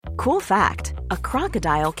Cool fact, a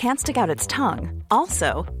crocodile can't stick out its tongue.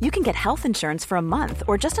 Also, you can get health insurance for a month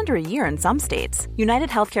or just under a year in some states. United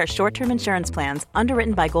Healthcare short-term insurance plans,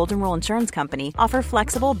 underwritten by Golden Rule Insurance Company, offer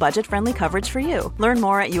flexible, budget-friendly coverage for you. Learn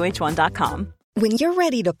more at uh1.com. When you're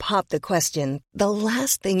ready to pop the question, the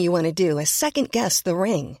last thing you want to do is second-guess the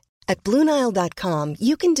ring. At BlueNile.com,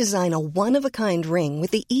 you can design a one-of-a-kind ring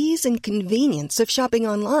with the ease and convenience of shopping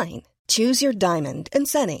online. Choose your diamond and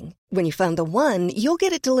setting. When you find the one, you'll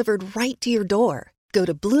get it delivered right to your door. Go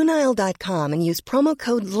to BlueNile.com and use promo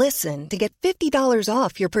code LISTEN to get $50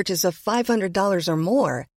 off your purchase of $500 or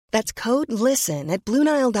more. That's code LISTEN at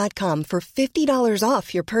BlueNile.com for $50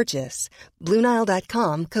 off your purchase.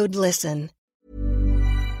 BlueNile.com, code LISTEN.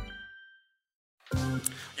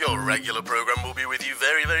 Your regular programme will be with you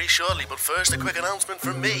very, very shortly, but first a quick announcement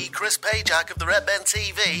from me, Chris Pajak of the Redmen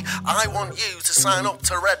TV. I want you to sign up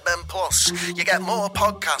to Redmen Plus. You get more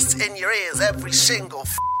podcasts in your ears every single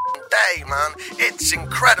day, man. It's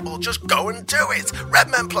incredible. Just go and do it.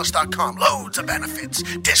 RedmenPlus.com. Loads of benefits.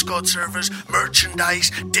 Discord servers, merchandise,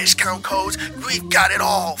 discount codes. We've got it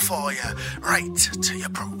all for you. Right to your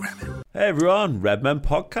programming. Hey everyone, Redmen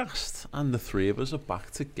Podcast, and the three of us are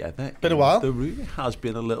back together. Been a while. The room. It has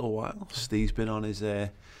been a little while. Steve's been on his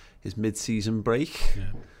mid-season break. Yeah.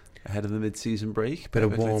 Ahead of the mid-season break. Bit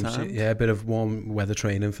of warm weather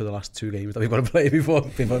training for the last 2 games that we've got to play before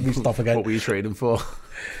we stop again. What were you training for?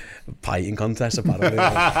 Pie-eating contest, apparently.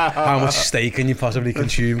 How much steak can you possibly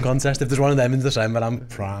consume contest? If there's one of them in December, I'm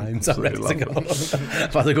primed. I'm ready to go.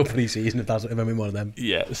 I've had a good pre-season if I'm in one of them.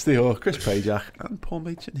 Yeah, Steve, Chris Pajak and Paul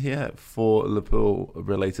Machin here for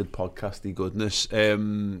Liverpool-related podcasty goodness.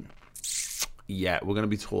 Yeah, we're going to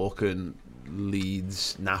be talking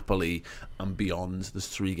Leeds, Napoli and beyond. There's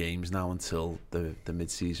 3 games now until the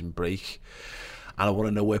mid-season break. And I want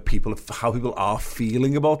to know how people are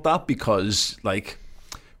feeling about that, because, like,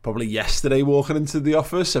 probably yesterday walking into the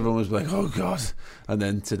office, everyone was like, oh God. And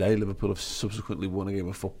then today, Liverpool have subsequently won a game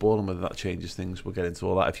of football, and whether that changes things, we'll get into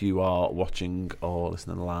all that. If you are watching or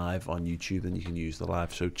listening live on YouTube, then you can use the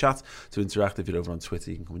live show chat to interact. If you're over on Twitter,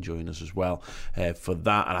 you can come and join us as well for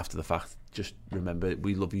that. And after the fact, just remember,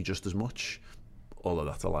 we love you just as much. Although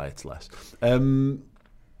that's a lie, it's less.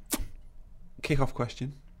 Kick-off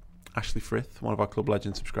question. Ashley Frith, one of our Club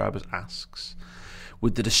Legend subscribers, asks,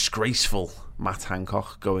 with the disgraceful Matt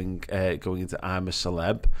Hancock going into I'm a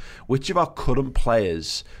Celeb, which of our current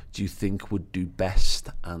players do you think would do best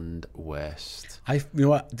and worst? You know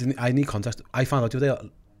what? I need context. I found out today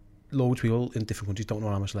loads of people in different countries don't know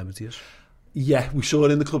what I'm a Celebrity is. Yeah, we saw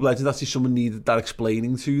it in the Club Legends. Actually, someone needed that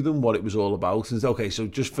explaining to them what it was all about. And okay, so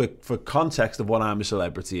just for context of what I'm a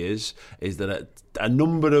Celebrity is that a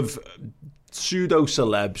number of pseudo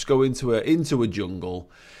celebs go into a jungle,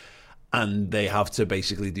 and they have to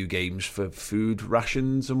basically do games for food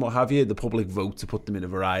rations and what have you. The public vote to put them in a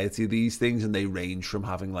variety of these things, and they range from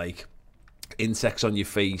having like insects on your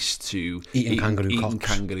face to eating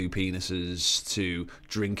kangaroo penises to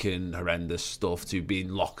drinking horrendous stuff to being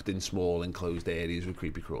locked in small enclosed areas with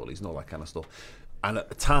creepy crawlies and all that kind of stuff. And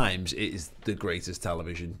at times it is the greatest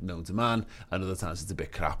television known to man, and other times it's a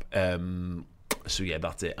bit crap. So yeah,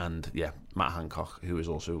 that's it. And yeah, Matt Hancock, who is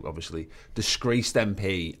also obviously disgraced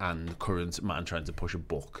MP and current man trying to push a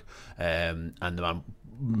book, and the man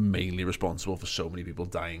mainly responsible for so many people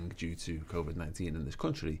dying due to COVID-19 in this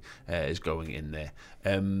country, is going in there.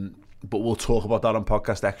 But we'll talk about that on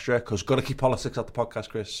Podcast Extra, because got to keep politics out the podcast,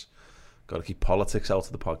 Chris. Got to keep politics out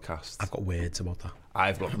of the podcast. I've got words about that.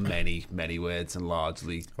 I've got many words, and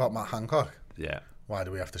largely about Matt Hancock. Yeah. Why do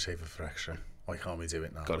we have to save it for extra? Why can't we do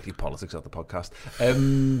it now? Got to keep politics out the podcast.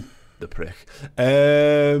 The prick.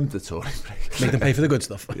 The Tory prick. Make them pay for the good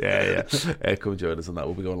stuff. Yeah. Come join us on that.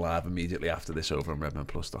 We'll be going live immediately after this over on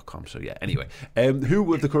redmenplus.com. So yeah, anyway.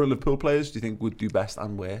 Who of the current Liverpool players do you think would do best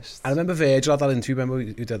and worst? I remember Virgil had that interview. Remember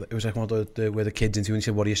it was like one of where the kids interviewed and he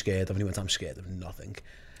said, what are you scared of? And he went, I'm scared of nothing.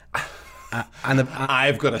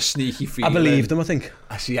 I've got a sneaky feeling. I believed him, I think.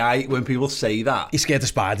 When people say that, he's scared of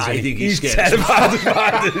spiders. I think he's scared of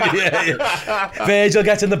spiders. Yeah. Virgil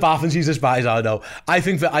gets in the bath and sees the spiders. I don't know. I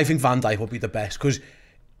think Van Dijk would be the best, because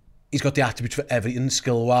he's got the attributes for everything,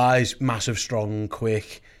 skill-wise, massive, strong,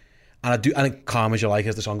 quick, and calm as you like,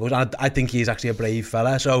 as the song goes. And I think he's actually a brave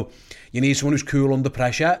fella. So you need someone who's cool under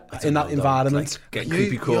pressure in that environment. Like, get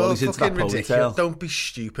creepy crawlies into that ponytail. Don't be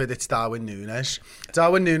stupid. It's Darwin Núñez.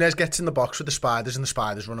 Darwin Núñez gets in the box with the spiders and the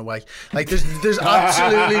spiders run away. Like there's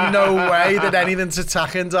absolutely no way that anything's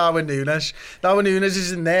attacking Darwin Núñez. Darwin Núñez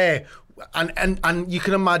is in there, and you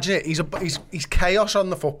can imagine it. He's chaos on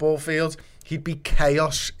the football field. he'd be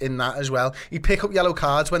chaos in that as well. He'd pick up yellow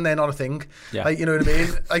cards when they're not a thing. Yeah. Like, you know what I mean?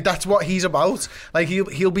 Like, that's what he's about. Like,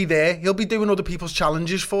 he'll be there. He'll be doing other people's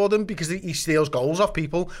challenges for them because he steals goals off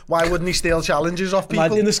people. Why wouldn't he steal challenges off people?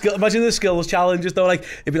 Imagine the skills challenges though. Like,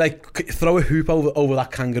 it'd be like throw a hoop over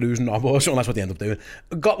that kangaroo's knob or something. That's what they end up doing.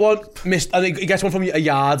 Got one, missed. I think he gets one from a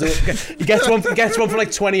yard. He gets one from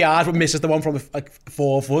like 20 yards, but misses the one from like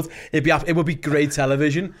 4 foot. It would be great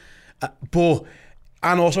television.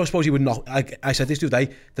 And also I suppose he would not, like I said this the other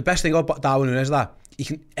day, the best thing about Darwin Núñez is that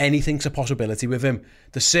anything's a possibility with him.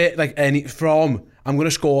 I'm going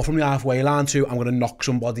to score from the halfway line to I'm going to knock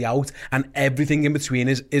somebody out, and everything in between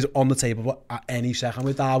is on the table at any second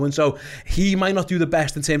with Darwin. So he might not do the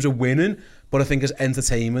best in terms of winning, but I think as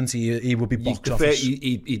entertainment he would be box office.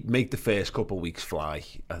 He'd make the first couple of weeks fly,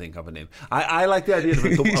 I think, having him. I like the idea of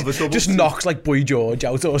a double just knocks like Boy George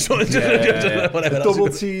out or something. A double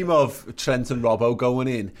team of Trent and Robbo going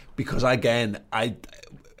in, because again,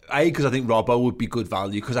 because I think Robbo would be good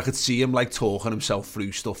value, because I could see him like talking himself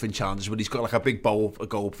through stuff in challenges when he's got like a big bowl, a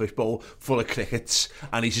goldfish bowl full of crickets,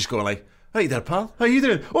 and he's just going like, "Hey there, pal, how you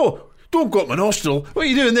doing? Oh, don't go up my nostril. What are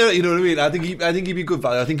you doing there?" You know what I mean? I think he'd be good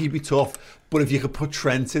value. I think he'd be tough. But if you could put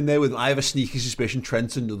Trent in there with, I have a sneaky suspicion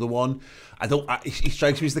Trent's another one. He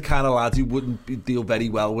strikes me as the kind of lad who wouldn't deal very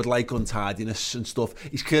well with like untidiness and stuff.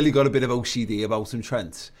 He's clearly got a bit of OCD about him,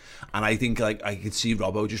 Trent. And I think like I could see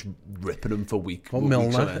Robbo just ripping him for weeks. Well,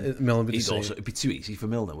 Milner would be it'd be too easy for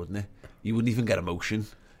Milner, wouldn't it? You wouldn't even get emotion.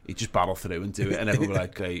 He'd just battle through and do it, and everyone would be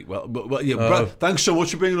like, "Hey, well, yeah, bro, thanks so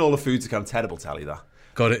much for bringing all the food to camp. Terrible, tell you that."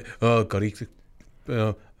 Got it. Oh, God,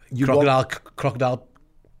 crocodile.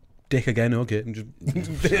 Dick again, okay.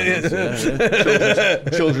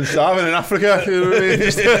 Children starving in Africa. You know what I mean?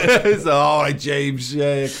 It's all right, James.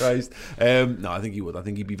 Yeah, Christ. No, I think he would. I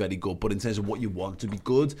think he'd be very good. But in terms of what you want to be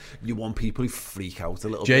good, you want people who freak out a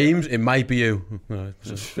little James, bit. It might be you. Right.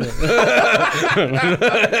 Fine,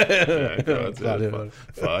 go for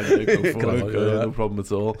it. No problem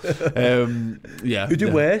at all. Yeah. Who do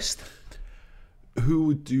worst? Who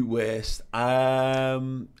would do worst? At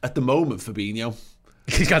the moment, Fabinho.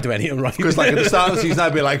 He can't do anything right. Because like at the start of the season,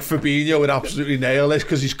 I'd be like, Fabinho would absolutely nail this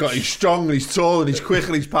because he's strong and he's tall and he's quick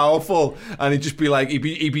and he's powerful, and he'd just be like, he'd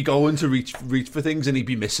be going to reach for things and he'd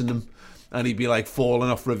be missing them, and he'd be like falling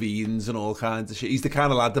off ravines and all kinds of shit. He's the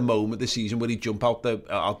kind of lad at the moment this season where he'd jump out the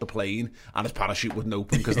plane and his parachute wouldn't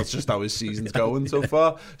open, because that's just how his season's going so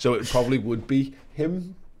far. So it probably would be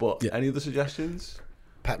him. But any other suggestions?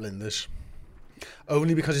 Pep Linders.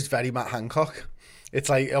 Only because it's very Matt Hancock. It's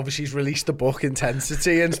like, obviously he's released the book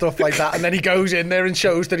Intensity and stuff like that, and then he goes in there and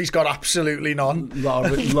shows that he's got absolutely none.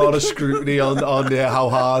 Lot of scrutiny on how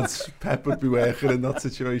hard Pep would be working in that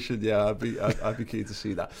situation. Yeah, I'd be keen to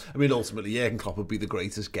see that. I mean, ultimately, Jurgen Klopp would be the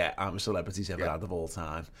greatest celebrities ever had of all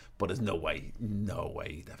time, but there's no way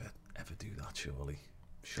he'd ever do that, surely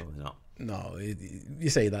not. No, you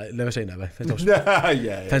say that, never say never. Depends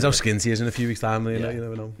how skinty he is in a few weeks' time. You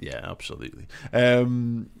never know. Yeah, absolutely.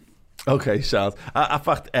 Okay, sad. In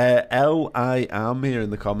fact, L.I.am here in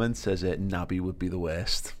the comments says Naby would be the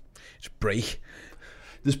worst. It's break.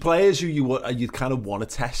 There's players who you'd kind of want to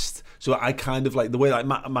test. So I kind of like the way like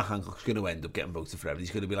Matt Hancock's going to end up getting voted forever. He's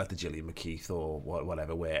going to be like the Gillian McKeith or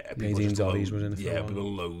whatever, where people just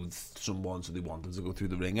people loathe someone, so they want them to go through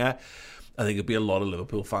the ringer. I think it'd be a lot of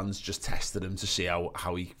Liverpool fans just tested him to see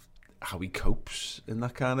how he copes in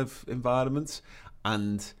that kind of environment,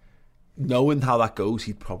 and knowing how that goes,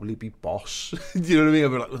 he'd probably be boss. Do you know what I mean?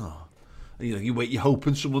 I'd be like, you're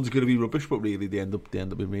hoping someone's going to be rubbish, but really they end up being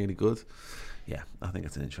really good. Yeah, I think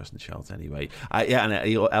it's an interesting shout anyway.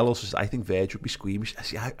 And also says, I think Verge would be squeamish.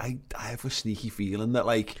 See, I have a sneaky feeling that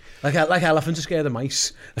like elephants are scared of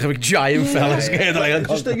mice. Like a big giant fella scared of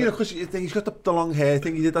just because he's got the long hair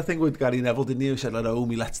thing. He did that thing with Gary Neville, didn't he? He said,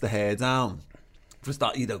 he lets the hair down. For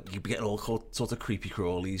start, you'd be getting all sorts of creepy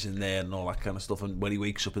crawlies in there and all that kind of stuff. And when he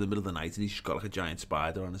wakes up in the middle of the night and he's just got like a giant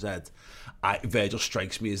spider on his head, Virgil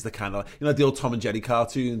strikes me as the kind of, the old Tom and Jerry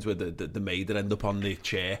cartoons where the maid that end up on the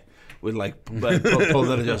chair with like pulling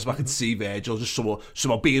their adjust back, and see Virgil just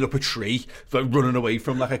somehow being up a tree, like running away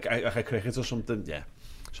from like a cricket or something. Yeah,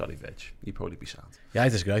 sorry, Veg, you'd probably be sad. Yeah, I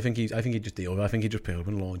disagree. I think he'd just deal with it. I think he'd just pick up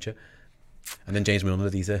and launch it, and then James Milner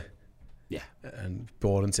would eat it. Yeah, and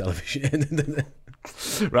boring television.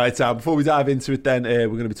 Right, Sam, before we dive into it then, we're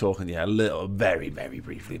going to be talking a little, very, very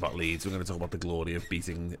briefly about Leeds. We're going to talk about the glory of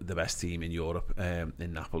beating the best team in Europe,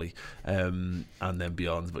 in Napoli, and then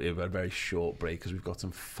beyond. But we have a very short break because we've got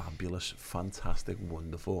some fabulous, fantastic,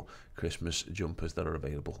 wonderful Christmas jumpers that are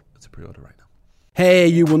available to pre-order right now. Hey,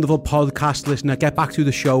 you wonderful podcast listener, get back to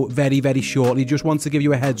the show very, very shortly. Just want to give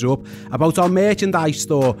you a heads up about our merchandise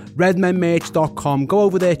store, redmenmerch.com. Go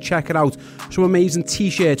over there, check it out. Some amazing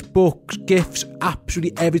t-shirts, books, gifts,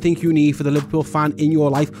 absolutely everything you need for the Liverpool fan in your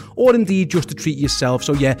life, or indeed just to treat yourself.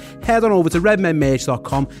 So yeah, head on over to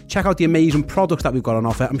redmenmerch.com, check out the amazing products that we've got on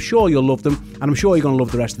offer. I'm sure you'll love them, and I'm sure you're going to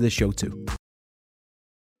love the rest of this show too.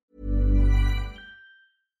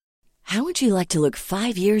 How would you like to look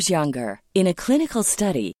 5 years younger? In a clinical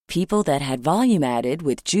study, people that had volume added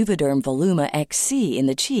with Juvederm Voluma XC in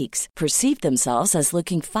the cheeks perceived themselves as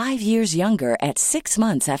looking 5 years younger at 6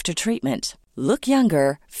 months after treatment. Look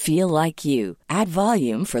younger, feel like you. Add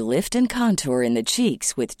volume for lift and contour in the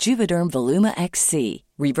cheeks with Juvederm Voluma XC.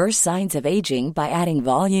 Reverse signs of aging by adding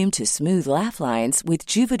volume to smooth laugh lines with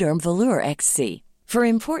Juvederm Volure XC. For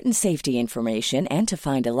important safety information and to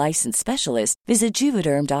find a licensed specialist, visit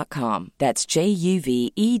Juvederm.com. That's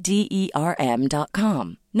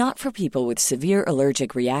JUVEDERM.com. Not for people with severe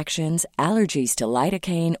allergic reactions, allergies to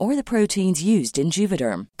lidocaine, or the proteins used in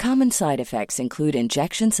Juvederm. Common side effects include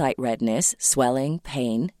injection site redness, swelling,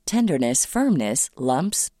 pain, tenderness, firmness,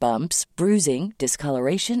 lumps, bumps, bruising,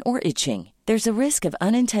 discoloration, or itching. There's a risk of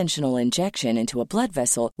unintentional injection into a blood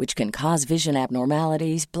vessel, which can cause vision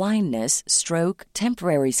abnormalities, blindness, stroke,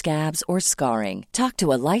 temporary scabs, or scarring. Talk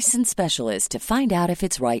to a licensed specialist to find out if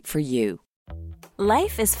it's right for you.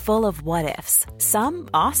 Life is full of what-ifs. Some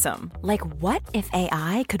awesome, like what if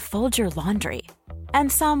AI could fold your laundry?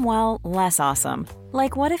 And some, well, less awesome,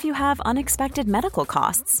 like what if you have unexpected medical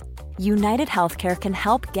costs? United Healthcare can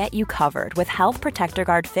help get you covered with Health Protector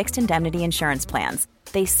Guard fixed indemnity insurance plans.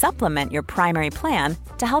 They supplement your primary plan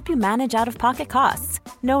to help you manage out-of-pocket costs.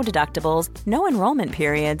 No deductibles, no enrollment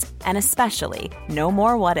periods, and especially no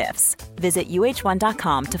more what-ifs. Visit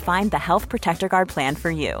uh1.com to find the Health Protector Guard plan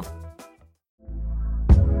for you.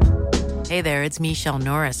 Hey there, it's Michelle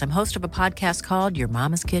Norris. I'm host of a podcast called Your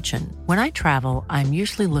Mama's Kitchen. When I travel, I'm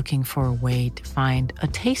usually looking for a way to find a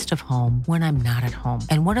taste of home when I'm not at home.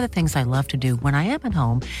 And one of the things I love to do when I am at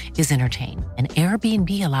home is entertain. And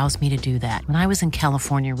Airbnb allows me to do that. When I was in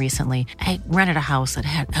California recently, I rented a house that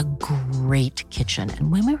had a great kitchen.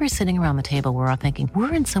 And when we were sitting around the table, we're all thinking,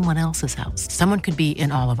 we're in someone else's house. Someone could be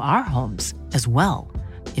in all of our homes as well.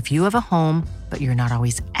 If you have a home, but you're not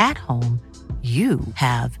always at home, you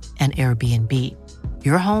have an Airbnb.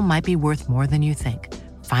 Your home might be worth more than you think.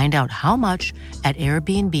 Find out how much at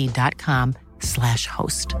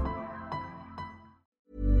airbnb.com/host.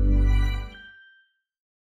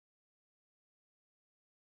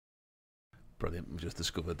 Brilliant. We just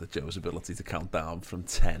discovered that Joe's ability to count down from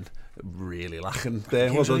 10 really lacking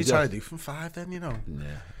there. What are you trying to do from 5 then, you know?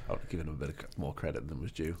 Yeah, I'll give him a bit more credit than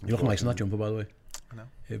was due. You look nice in that jumper, by the way. I know.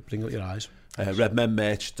 Here, bring up your eyes.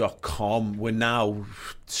 Redmenmerch.com. We're now,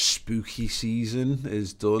 spooky season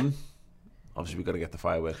is done. Obviously, we've got to get the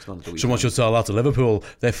fireworks done. Someone should tell that to Liverpool.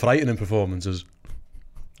 They're frightening performances.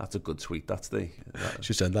 That's a good tweet. That's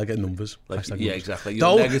Should send that, get numbers. Like, yeah, numbers. exactly.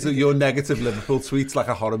 Your negative Liverpool tweets like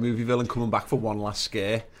a horror movie villain coming back for one last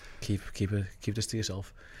scare. Keep this to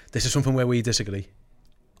yourself. This is something where we disagree.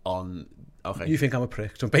 Okay. You think I'm a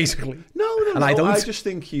prick, so basically. No. And I don't. I just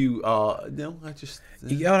think you are. No, I just.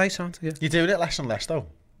 Yeah, all right, sound. Yeah. You're doing it less and less, though.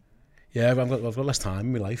 Yeah, I've got less time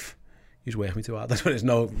in my life. You just work me too hard. That's what it's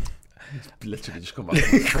no. Literally just come back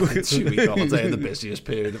from a 2-week holiday in the busiest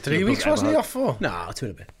period of 3 weeks wasn't he off for? Nah, 2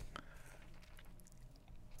 and a bit.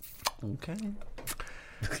 Okay.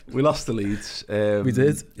 We lost the Leeds. We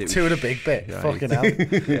did. 2 and a big bit. Yeah, Fucking hell.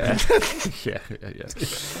 Yeah.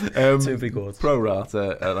 Two big chords. Pro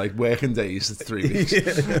rata, like working days, 3 weeks.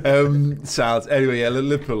 Sad. Anyway, yeah,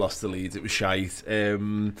 Liverpool lost the Leeds. It was shite.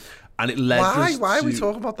 And it led us Why are we to-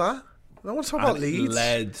 talking about that? I want to talk about Leeds. It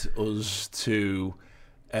led us to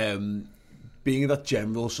being that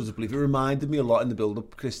general sort of belief. It reminded me a lot in the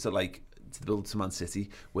build-up, Chris, to the build to Man City,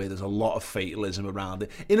 where there's a lot of fatalism around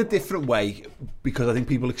it in a different way, because I think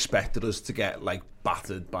people expected us to get like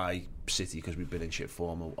battered by City because we've been in shit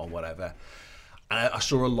form or whatever. And I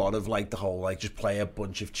saw a lot of like the whole like just play a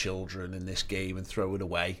bunch of children in this game and throw it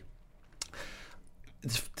away.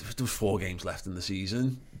 There was 4 games left in the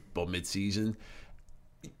season, but mid-season.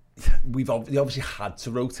 They obviously had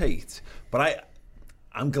to rotate, but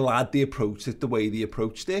I'm glad they approached it the way they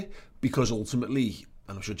approached it, because ultimately,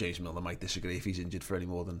 and I'm sure James Milner might disagree if he's injured for any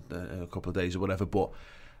more than a couple of days or whatever, but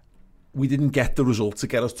we didn't get the result to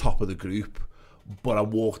get us top of the group. But I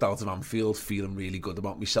walked out of Anfield feeling really good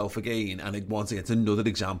about myself again, and once again, it's another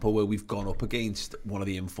example where we've gone up against one of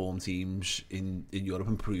the informed teams in Europe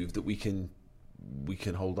and proved that we can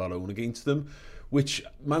hold our own against them. which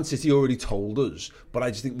Man City already told us. But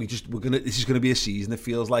I just think this is gonna be a season that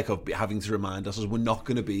feels like of having to remind ourselves we're not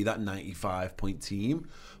going to be that 95-point team,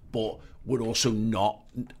 but we're also not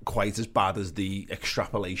quite as bad as the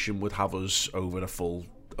extrapolation would have us over the full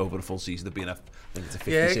season of being I think it's a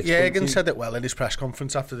 56 Jürgen said it well in his press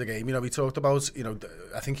conference after the game. You know, he talked about, you know,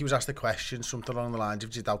 I think he was asked a question, something along the lines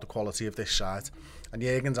of, do you doubt the quality of this side? And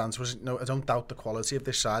Jürgen's answer was, no, I don't doubt the quality of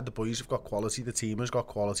this side. The boys have got quality, the team has got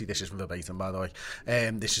quality. This isn't verbatim, by the way.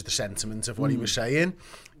 This is the sentiment of what he was saying.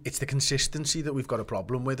 It's the consistency that we've got a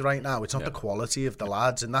problem with right now. It's not the quality of the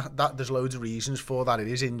lads, and that there's loads of reasons for that. It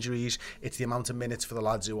is injuries. It's the amount of minutes for the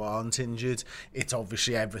lads who aren't injured. It's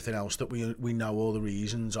obviously everything else that we know all the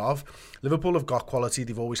reasons of. Liverpool have got quality.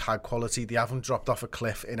 They've always had quality. They haven't dropped off a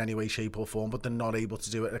cliff in any way, shape or form, but they're not able to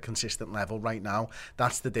do it at a consistent level right now.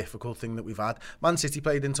 That's the difficult thing that we've had. Man City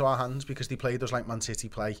played into our hands because they played us like Man City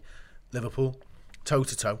play Liverpool,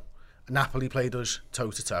 toe-to-toe. Napoli played us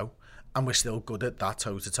toe-to-toe. And we're still good at that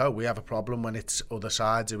toe-to-toe. We have a problem when it's other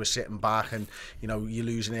sides who are sitting back and, you know, you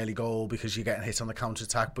lose an early goal because you're getting hit on the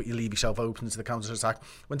counter-attack, but you leave yourself open to the counter-attack.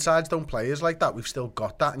 When sides don't play us like that, we've still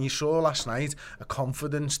got that. And you saw last night a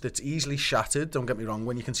confidence that's easily shattered, don't get me wrong,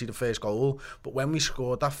 when you can see the first goal. But when we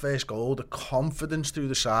scored that first goal, the confidence through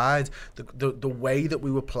the side, the way that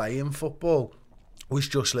we were playing football was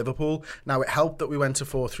just Liverpool. Now, it helped that we went to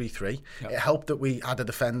 4-3-3. Yep. It helped that we had a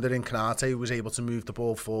defender in Canate who was able to move the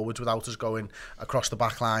ball forwards without us going across the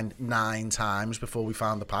back line 9 times before we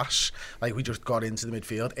found the pass. Like, we just got into the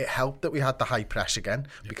midfield. It helped that we had the high press again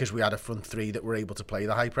because we had a front three that were able to play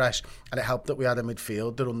the high press. And it helped that we had a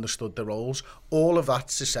midfield that understood the roles. All of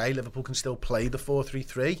that's to say Liverpool can still play the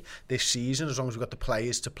 4-3-3 this season as long as we've got the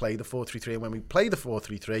players to play the 4-3-3. And when we play the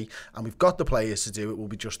 4-3-3 and we've got the players to do it, we'll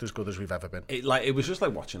be just as good as we've ever been. It was just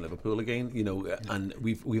like watching Liverpool again, you know, and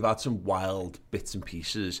we've had some wild bits and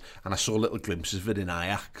pieces, and I saw little glimpses of it in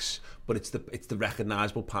Ajax, but it's the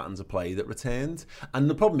recognisable patterns of play that returned. And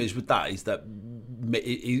the problem is with that is that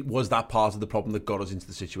it was that part of the problem that got us into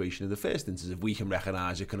the situation in the first instance. If we can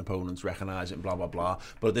recognise it, can opponents recognise it, and blah blah blah.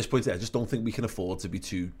 But at this point, I just don't think we can afford to be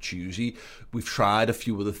too choosy. We've tried a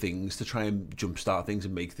few other things to try and jumpstart things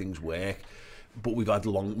and make things work. But we've had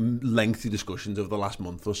lengthy discussions over the last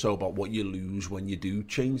month or so about what you lose when you do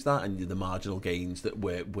change that, and the marginal gains that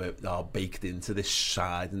are baked into this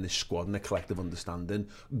side and this squad and the collective understanding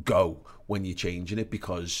go when you're changing it,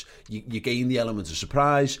 because you gain the elements of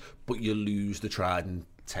surprise, but you lose the tried and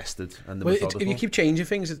tested and the methodical. If you keep changing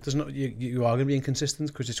things, it does not. You are going to be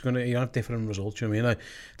inconsistent because you have different results. You know what I mean?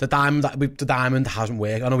 Like, the diamond hasn't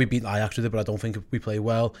worked. I know we beat Ajax with it, but I don't think we play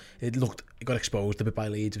well. It got exposed a bit by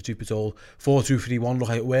Leeds, if truth be told. 4-2-3-1 looked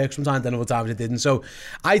like it worked sometimes, then other times it didn't. So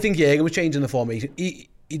I think Jürgen was changing the formation. He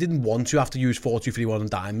didn't want to have to use 4-2-3-1 and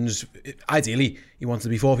diamonds. Ideally, he wanted to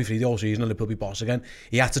be 4-3-3 the whole season and Liverpool be boss again.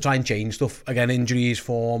 He had to try and change stuff again, injuries,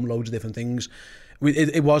 form, loads of different things.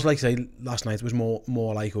 It was like, say, last night, it was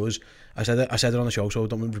more like us. I said it on the show, so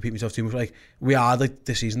don't repeat myself too much. Like, we are, like,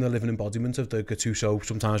 this season, the living embodiment of the Gattuso,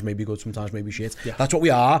 sometimes maybe good, sometimes maybe shit. Yeah. That's what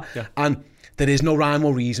we are. Yeah. And there is no rhyme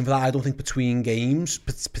or reason for that. I don't think between games,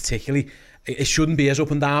 particularly, it shouldn't be as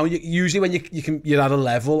up and down. Usually when you're at a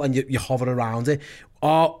level and you hover around it,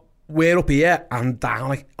 or we're up here and down,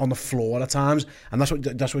 like, on the floor at times. And that's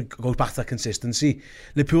what goes back to that consistency.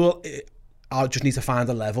 Liverpool just need to find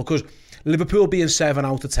a level, because Liverpool being 7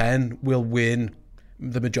 out of 10 will win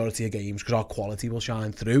the majority of games because our quality will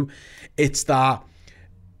shine through. It's that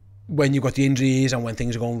when you've got the injuries and when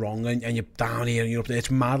things are going wrong and you're down here and you're up there,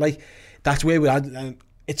 it's mad. Like, that's where we are. And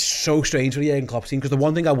it's so strange for the Jürgen Klopp team, because the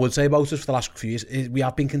one thing I would say about us for the last few years is we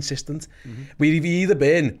have been consistent. Mm-hmm. We've either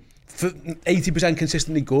been 80%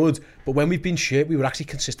 consistently good, but when we've been shit, we were actually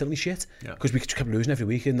consistently shit, because we kept losing every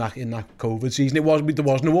week in that COVID season. There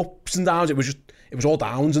was no ups and downs. It was all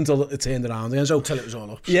downs until it turned around again. So until it was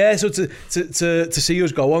all ups. Yeah. So to see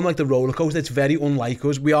us go on like the roller coaster, it's very unlike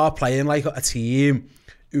us. We are playing like a team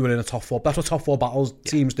who are in a top four. That's what top four battles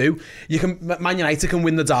teams do. Man United can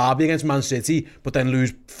win the derby against Man City, but then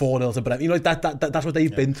lose 4-0 to Brentford. You know, that's what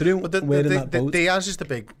they've been through. But the Diaz is the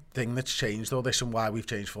big thing that's changed all this, and why we've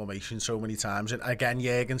changed formation so many times. And again,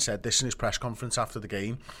 Jürgen said this in his press conference after the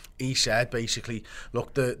game. He said basically,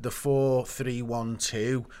 look, the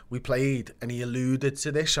 4-3-1-2 we played, and he alluded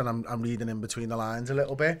to this, and I'm reading in between the lines a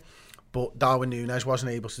little bit. But Darwin Núñez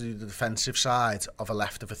wasn't able to do the defensive side of a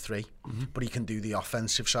left of a three, but he can do the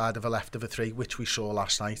offensive side of a left of a three, which we saw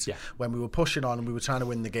last night. Yeah. When we were pushing on and we were trying to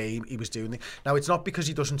win the game, he was doing it. Now, it's not because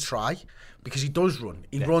he doesn't try, because he does run.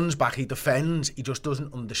 He runs back, he defends, he just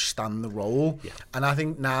doesn't understand the role. Yeah. And I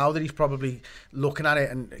think now that he's probably looking at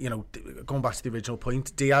it and, you know, going back to the original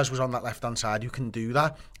point, Diaz was on that left-hand side who can do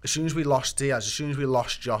that. As soon as we lost Diaz, as soon as we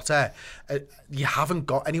lost Jota, you haven't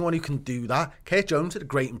got anyone who can do that. Kurt Jones had a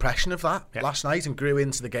great impression of that last night and grew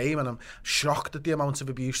into the game, and I'm shocked at the amount of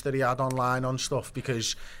abuse that he had online on stuff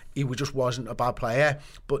because he just wasn't a bad player.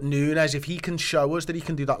 But Núñez, if he can show us that he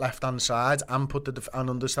can do that left-hand side and and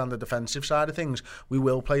understand the defensive side of things, we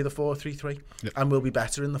will play the 4-3-3 and we'll be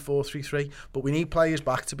better in the 4-3-3. But we need players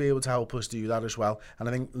back to be able to help us do that as well. And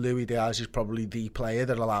I think Luis Diaz is probably the player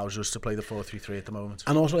that allows us to play the 4-3-3 at the moment.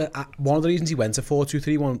 And also, one of the reasons he went to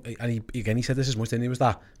 4-2-3-1, and he said this as much, didn't he, was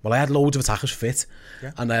that, well, I had loads of attackers fit,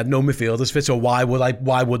 and I had no midfielders fit, so why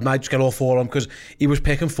wouldn't I just get all four of them? Because he was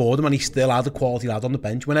picking for them, and he still had the quality lad on the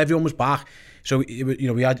bench when everyone was back. So, you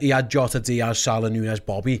know, he had Jota, Diaz, Salah, Núñez,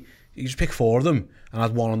 Bobby. He just picked four of them and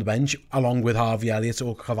had one on the bench, along with Harvey Elliott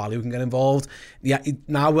or Carvalho who can get involved. Yeah,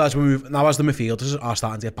 now as the midfielders are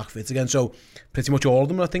starting to get back fit again, so pretty much all of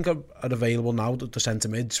them I think are available now. The centre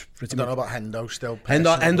mids. I don't know about Hendo still.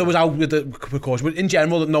 Hendo was out with the precaution, but in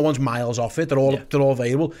general, no one's miles off it. They're all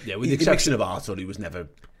available. Yeah, with the exception of Arthur, he was never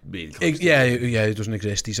really close. Yeah, it doesn't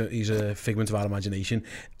exist. He's a figment of our imagination.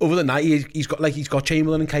 Other than that, he's got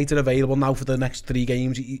Chamberlain and Keita available now for the next 3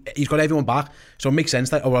 games. He's got everyone back, so it makes sense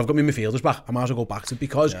that I've got my midfielders back. I might as well go back to it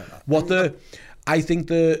because I think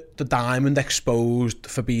the diamond exposed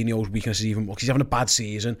Fabinho's weaknesses even more because he's having a bad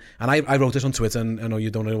season. And I wrote this on Twitter, and I know you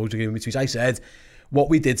don't know to give me tweets. I said what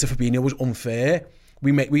we did to Fabinho was unfair.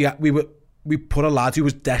 We put a lad who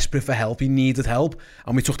was desperate for help. He needed help,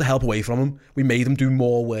 and we took the help away from him. We made him do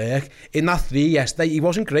more work. In that 3 yesterday, he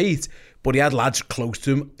wasn't great, but he had lads close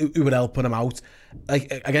to him who were helping him out.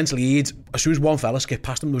 Like against Leeds, as soon as one fella skipped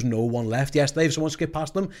past him, there was no one left. Yesterday, if someone skipped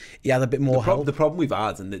past him, he had a bit more help. The problem we've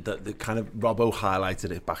had, and the kind of Robbo highlighted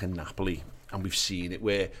it back in Napoli, and we've seen it,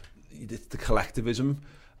 where the collectivism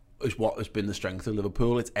is what has been the strength of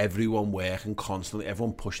Liverpool. It's everyone working constantly,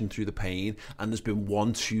 everyone pushing through the pain, and there's been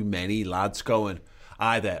one too many lads going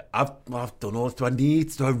either I've done all, do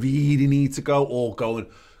I really need to go, or going,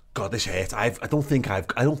 God, this hurts. I don't think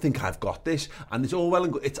I've got this. And it's all well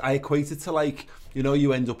and good. I equate it to, like, you know,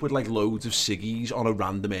 you end up with like loads of ciggies on a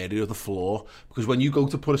random area of the floor, because when you go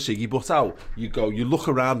to put a ciggy butt out, you look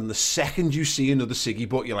around, and the second you see another ciggy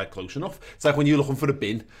butt, you're like, close enough. It's like when you're looking for a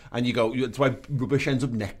bin and you go, that's why rubbish ends up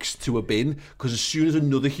next to a bin, because as soon as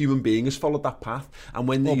another human being has followed that path, and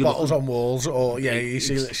when or bottles on walls, or you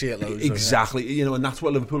see it loads. Exactly, you know, and that's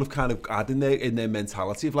what Liverpool have kind of had in their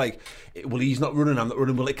mentality of like, well, he's not running, I'm not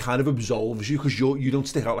running. Well, it kind of absolves you because you don't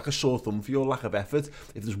stick out like a sore thumb for your lack of effort.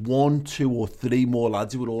 If there's 1, 2 or 3 more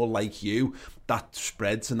lads who are all like you, that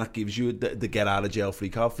spreads, and that gives you the get out of jail free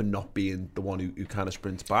card for not being the one who kind of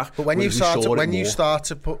sprints back. But when you start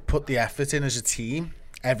to put the effort in as a team,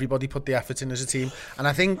 everybody put the effort in as a team, and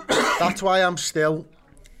I think that's why I'm still,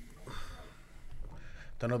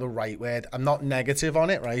 don't know the right word, I'm not negative on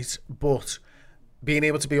it, right? But being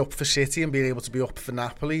able to be up for City and being able to be up for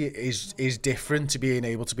Napoli is different to being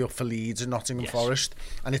able to be up for Leeds and Nottingham Forest.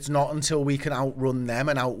 And it's not until we can outrun them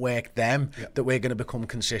and outwork them that we're going to become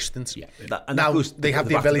consistent. Yeah. They have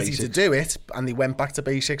the ability to do it, and they went back to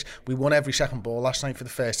basics. We won every second ball last night for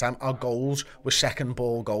the first time. Our goals were second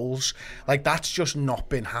ball goals. Like, that's just not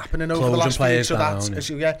been happening over the last few years.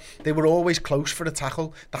 So they were always close for a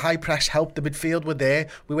tackle. The high press helped. The midfield were there.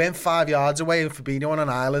 We went 5 yards away with Fabinho on an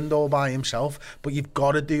island all by himself. But you've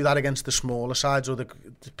got to do that against the smaller sides, or the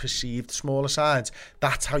perceived smaller sides.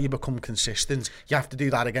 That's how you become consistent. You have to do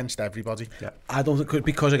that against everybody. Yeah. I don't think,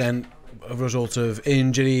 because again, a result of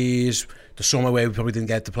injuries, the summer where we probably didn't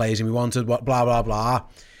get the players and we wanted, blah blah blah.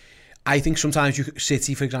 I think sometimes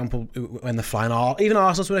City, for example, when they're flying, even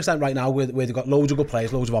Arsenal to an extent right now, where they've got loads of good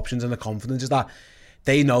players, loads of options, and the confidence is that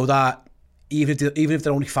they know that even if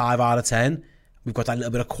they're only 5 out of 10, we've got that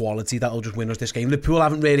little bit of quality that'll just win us this game. Liverpool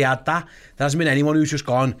haven't really had that. There hasn't been anyone who's just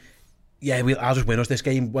gone, I'll just win us this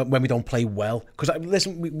game when we don't play well. Because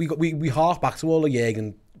listen, we hark back to all the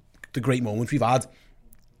Jürgen, the great moments we've had,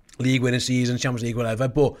 league winning season, Champions League, whatever.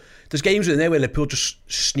 But there's games in there where Liverpool just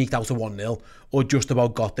sneaked out to 1-0 or just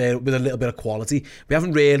about got there with a little bit of quality. We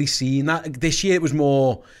haven't really seen that. This year it was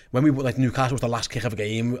more when we, like, Newcastle was the last kick of a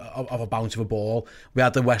game of a bounce of a ball. We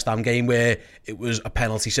had the West Ham game where it was a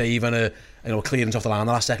penalty save and a clearance off the line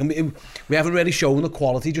the last second. We haven't really shown the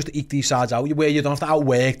quality just to eke these sides out, where you don't have to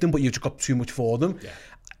outwork them, but you've just got too much for them. Yeah.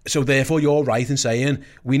 So therefore, you're right in saying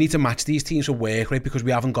we need to match these teams for work rate because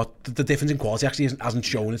we haven't got the difference in quality actually hasn't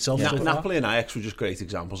shown itself. Napoli and Ajax were just great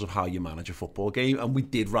examples of how you manage a football game, and we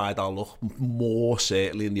did ride our luck more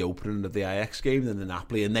certainly in the opening of the Ajax game than the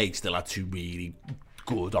Napoli, and they still had two really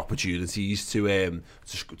good opportunities to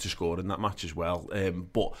score in that match as well.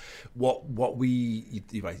 But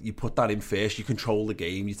you put that in first, you control the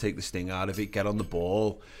game, you take the sting out of it, get on the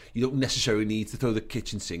ball. You don't necessarily need to throw the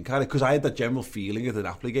kitchen sink at it, because I had that general feeling of the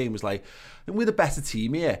Napoli game was like, we're the better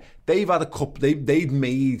team here. They've had a couple. They've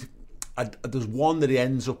made. There's one that he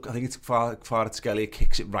ends up. I think it's Kvaratskhelia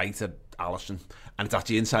kicks it right at Alisson, and it's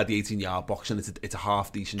actually inside the 18-yard box, and it's a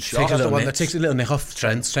half decent shot. That's the one that takes a little nick off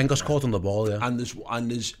Trent. Trent got caught on the ball, yeah.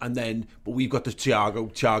 But we've got the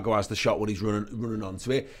Thiago has the shot when he's running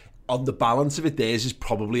onto it. On the balance of it, theirs is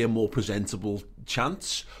probably a more presentable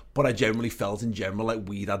chance. But I generally felt in general like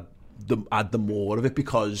we'd had the more of it,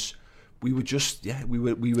 because we were just we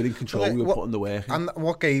were in control. We were putting the work in. And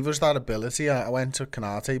what gave us that ability? I went to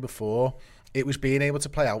Canate before. It was being able to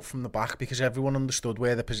play out from the back, because everyone understood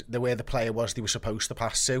where the player was they were supposed to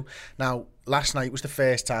pass to. Now, last night was the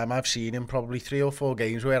first time I've seen in probably 3 or 4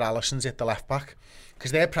 games where Alisson's hit the left back,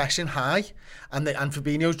 because they're pressing high, and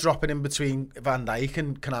Fabinho's dropping in between Van Dijk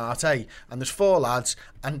and Canate, and there's 4 lads,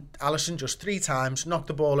 and Alisson just 3 times knocked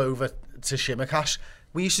the ball over to Shimakash.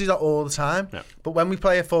 We used to do that all the time. Yeah. But when we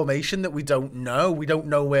play a formation that we don't know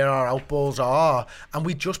where our outballs are, and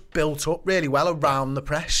we just built up really well around the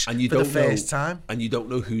press for the first time. And you don't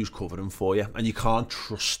know who's covering for you, and you can't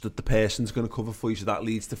trust that the person's going to cover for you, so that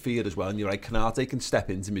leads to fear as well. And you're right, Canate can step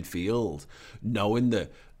into midfield knowing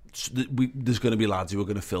that there's going to be lads who are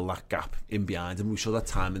going to fill that gap in behind, and we saw that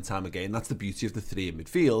time and time again. That's the beauty of the 3 in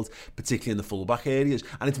midfield, particularly in the full-back areas.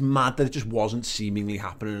 And it's mad that it just wasn't seemingly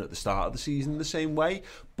happening at the start of the season the same way.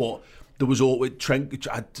 But there was always Trent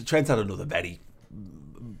had another very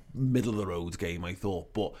middle-of-the-road game, I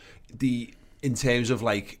thought. But in terms of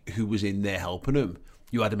like who was in there helping him,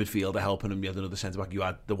 you had a midfielder helping him, you had another centre-back, you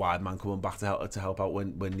had the wide man coming back to help out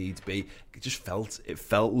when needs be. It just felt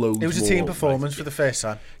loads more. It was a team performance for the first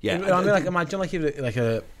time. Yeah. I mean, like, imagine like you're like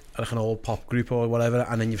an old pop group or whatever,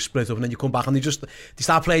 and then you've split up, and then you come back and they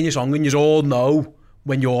start playing your song, and you all know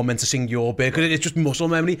when you're meant to sing your bit, because it's just muscle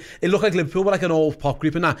memory. It looked like Liverpool were like an old pop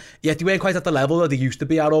group and that, yet they weren't quite at the level that they used to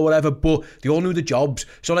be at or whatever, but they all knew the jobs.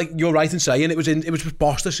 So like, you're right in saying it was just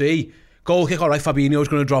boss to see. Goal kick, all right, Fabinho's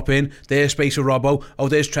going to drop in. There's space for Robbo. Oh,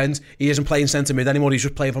 there's Trent. He isn't playing centre mid anymore. He's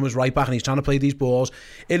just playing from his right back, and he's trying to play these balls.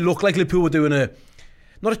 It looked like Liverpool were doing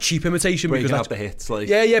not a cheap imitation, breaking out the hits, like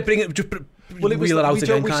bring it, just well, it was wheel it out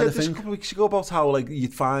again, we kind said of this thing. a couple of weeks ago about how like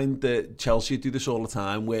you'd find that Chelsea would do this all the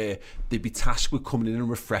time, where they'd be tasked with coming in and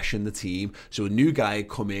refreshing the team. So a new guy would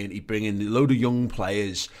come in, he'd bring in a load of young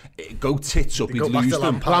players, go tits up, he'd lose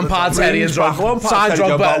them. Lampard, Terry and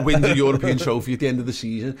Drogba win the European trophy at the end of the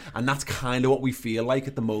season, and that's kind of what we feel like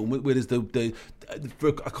at the moment. Whereas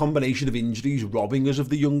a combination of injuries robbing us of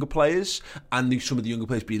the younger players, and some of the younger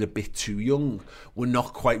players being a bit too young, we're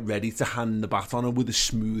not quite ready to hand the baton on with a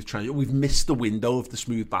smooth transition. We've missed the window of the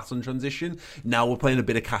smooth baton transition. Now we're playing a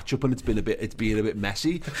bit of catch up, and it's being a bit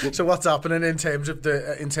messy. So what's happening in terms of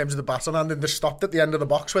the baton, and then they're stopped at the end of the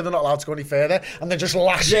box where they're not allowed to go any further, and they're just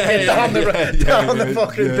lashing it down the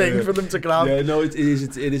fucking thing for them to grab. Yeah, no, it is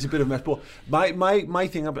a bit of a mess. But my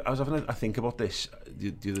thing, I was having a think about this the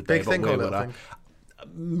other day. Big thing or little thing?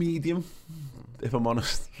 Medium, if I'm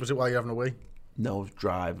honest. Was it while you're having a wee? No, I was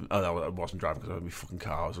driving. Oh no, I wasn't driving because I was in my fucking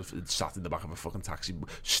car. I was sat in the back of a fucking taxi,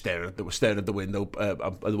 staring at the window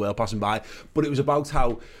at the whale passing by. But it was about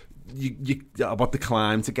how about the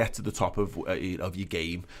climb to get to the top of your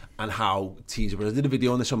game, and how teams. I did a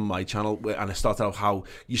video on this on my channel, and I started out how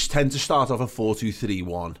you tend to start off a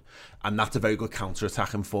 4-2-3-1, and that's a very good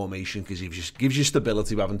counter-attacking formation because it just gives you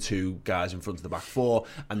stability with having 2 guys in front of the back 4,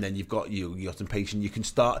 and then you've got some patience. You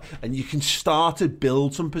can start to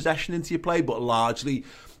build some possession into your play, but largely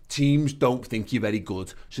teams don't think you're very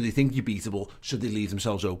good, so they think you're beatable, so they leave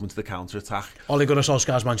themselves open to the counter-attack. Ole Gunnar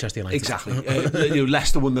Solskjaer's Manchester United. Exactly.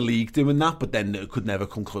 Leicester won the league doing that, but then it could never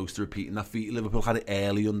come close to repeating that feat. Liverpool had it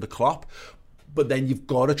early under Klopp. But then you've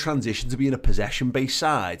got to transition to being a possession-based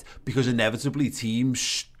side, because inevitably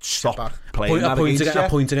teams stop playing that against you. A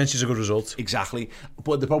point against is a good result. Exactly.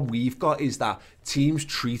 But the problem we've got is that teams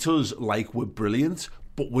treat us like we're brilliant,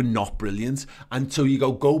 but we're not brilliant. And so you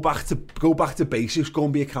go back to basics, go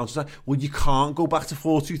and be a counter-attack. Well, you can't go back to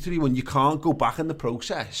 4-2-3 when you can't go back in the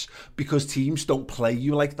process, because teams don't play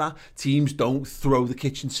you like that. Teams don't throw the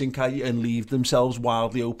kitchen sink at you and leave themselves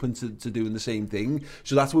wildly open to doing the same thing.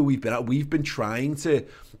 So that's where we've been at. We've been trying to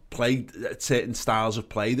play certain styles of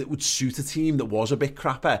play that would suit a team that was a bit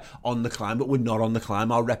crapper on the climb, but we're not on the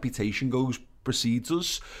climb. Our reputation precedes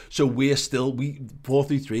us. So we're still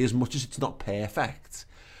 4-3-3, as much as it's not perfect,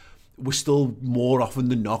 we're still more often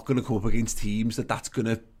than not going to come up against teams that's going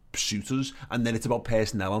to suit us. And then it's about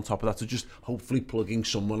personnel on top of that, so just hopefully plugging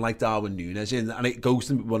someone like Darwin Núñez in. And it goes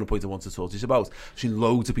to one point I want to talk to you about. I've seen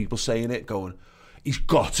loads of people saying it, going, he's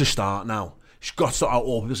got to start now. He's got to start out.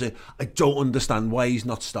 All people say, I don't understand why he's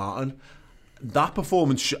not starting. That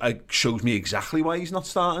performance shows me exactly why he's not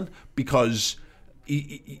starting, because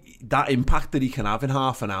that impact that he can have in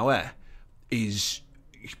half an hour is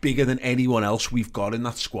bigger than anyone else we've got in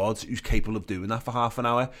that squad who's capable of doing that for half an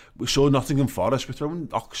hour. We saw Nottingham Forest, we're throwing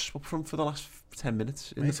Ox up front for the last 10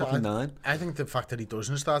 minutes in the fucking 9. I think the fact that he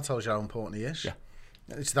doesn't start tells you how important he is. Yeah.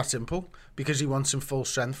 It's that simple, because he wants him full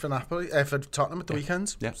strength for Napoli, for Tottenham at the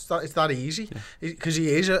weekend. Yeah. It's that easy, because he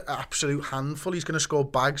is an absolute handful. He's going to score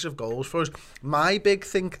bags of goals for us. My big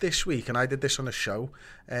thing this week, and I did this on a show,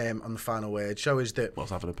 on the Final Word show, is that...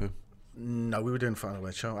 What's having a poo? No, we were doing Final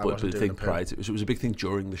Word show. I But wasn't the doing thing the poo. prior to it was a big thing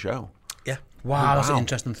during the show. Yeah. Wow, that's an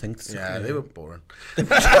interesting thing to say. Yeah, they were boring.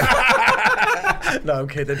 No, I'm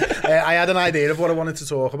kidding. I had an idea of what I wanted to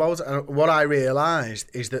talk about, and what I realised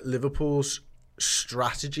is that Liverpool's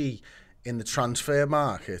strategy in the transfer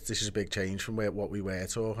market, this is a big change from what we were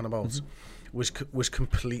talking about, was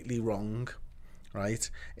completely wrong, right,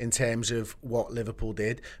 in terms of what Liverpool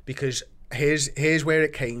did. Because here's where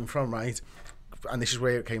it came from, right, and this is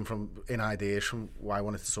where it came from in ideas from why I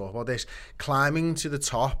wanted to talk about this. Climbing to the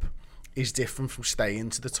top is different from staying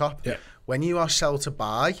to the top. Yeah. When you are sell to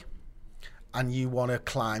buy and you want to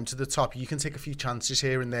climb to the top, you can take a few chances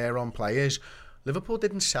here and there on players. Liverpool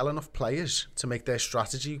didn't sell enough players to make their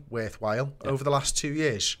strategy worthwhile over the last 2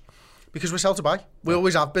 years, because we're sell to buy. We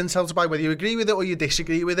always have been sell to buy, whether you agree with it or you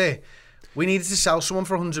disagree with it. We needed to sell someone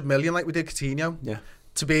for 100 million like we did Coutinho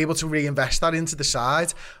to be able to reinvest that into the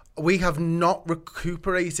side. We have not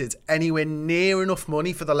recuperated anywhere near enough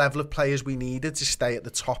money for the level of players we needed to stay at the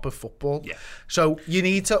top of football. Yeah. So you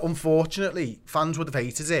need to, unfortunately, fans would have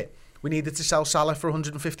hated it. We needed to sell Salah for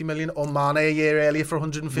 150 million or Mane a year earlier for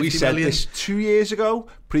 150 million. We said this 2 years ago,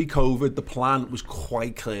 pre-COVID. The plan was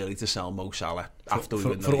quite clearly to sell Mo Salah after we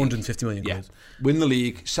win the league. For 150 million quid. Win the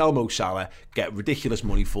league, sell Mo Salah, get ridiculous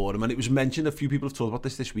money for him. And it was mentioned, a few people have talked about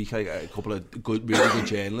this week, like a couple of really good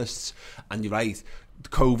journalists. And you're right,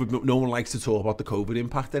 COVID, no one likes to talk about the COVID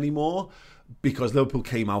impact anymore, because Liverpool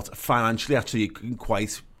came out financially actually in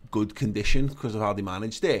quite good condition because of how they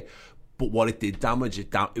managed it. But what it did damage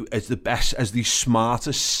it as the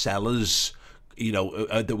smartest sellers,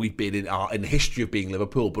 that we've been in the history of being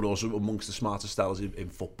Liverpool, but also amongst the smartest sellers in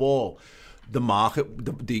football. The market,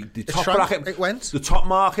 the top bracket, the top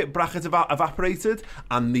market bracket evaporated,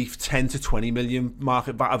 and the 10 to 20 million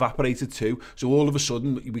market evaporated too. So all of a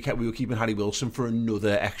sudden, we were keeping Harry Wilson for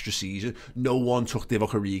another extra season. No one took Divock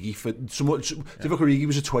Origi for so much. Divock Origi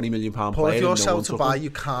was a £20 million player. If you're sell to buy, you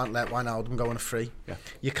can't let Wijnaldum go on a free. Yeah.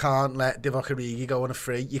 You can't let Divock Origi go on a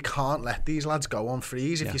free. You can't let these lads go on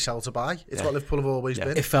frees if you sell to buy. It's what Liverpool have always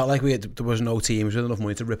been. It felt like there was no teams with enough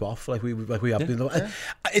money to rip off, like we have been.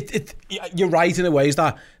 You're right in a way, is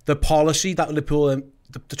that the policy that Liverpool,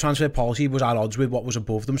 the transfer policy was at odds with what was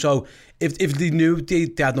above them. So if they knew they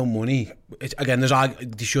had no money,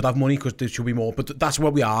 they should have money because there should be more. But that's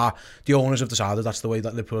what we are. The owners have decided that's the way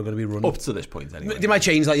that Liverpool are going to be run. Up to this point, anyway. They might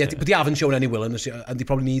change that yet, but they haven't shown any willingness, and they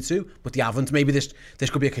probably need to. But they haven't. Maybe this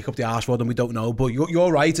could be a kick up the arse for them. We don't know. But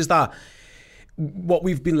you're right, is that what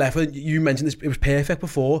we've been left with? You mentioned this. It was perfect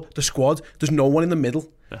before the squad. There's no one in the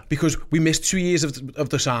middle. Because we missed 2 years of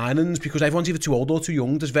the signings, because everyone's either too old or too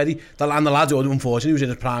young. And the lad who unfortunately was in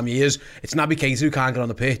his prime years, it's Naby Keita who can't get on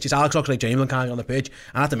the pitch, it's Alex Oxlade-Chamberlain can't get on the pitch,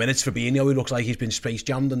 and at the minute it's Fabinho who looks like he's been space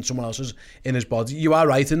jammed and someone else is in his body. You are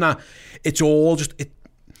right in that. It's all just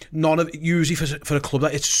none of usually for a club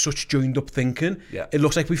that it's such joined up thinking. It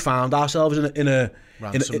looks like we found ourselves in a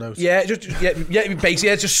ransom note.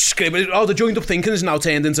 Basically just scribble. Oh, the joined up thinking is now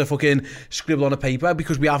turned into fucking scribble on a paper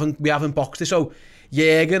because we haven't boxed it. So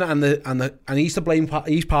Jürgen and he's to blame.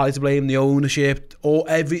 He's partly to blame. The ownership or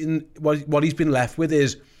everything. What he's been left with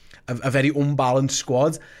is a very unbalanced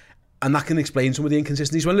squad, and that can explain some of the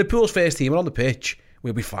inconsistencies. When Liverpool's first team were on the pitch,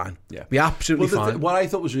 we'll be fine. Yeah, be absolutely fine. What I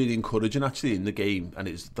thought was really encouraging actually in the game, and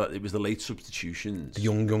it's that it was the late substitutions, The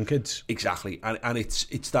young kids. Exactly, and it's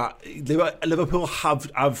that Liverpool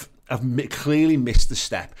have clearly missed the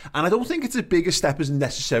step, and I don't think it's as big a step as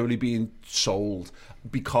necessarily being sold,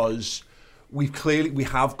 because we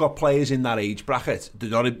have got players in that age bracket. We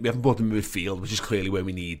haven't put them in midfield, which is clearly where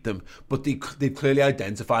we need them. But they've clearly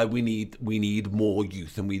identified we need more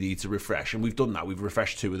youth and we need to refresh, and we've done that. We've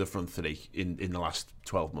refreshed 2 of the front 3 in the last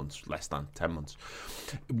 12 months, less than 10 months.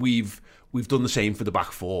 We've done the same for the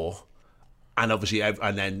back 4. And obviously,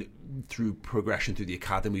 and then through progression through the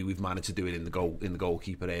academy, we've managed to do it in the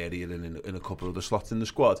goalkeeper area and in a couple of other slots in the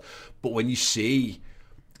squad. But when you see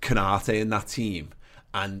Konate in that team,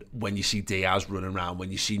 and when you see Diaz running around,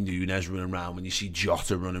 when you see Nunes running around, when you see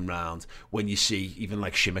Jota running around, when you see even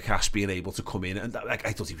like Tsimikas being able to come in, and I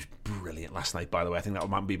thought he was brilliant last night, by the way. I think that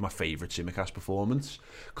might be my favourite Tsimikas performance,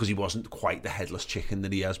 because he wasn't quite the headless chicken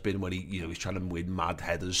that he has been when he's trying to win mad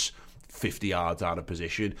headers 50 yards out of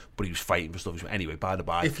position, but he was fighting for stuff. Anyway, by the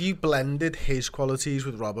by, if you blended his qualities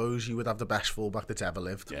with Robbo's, you would have the best fullback that's ever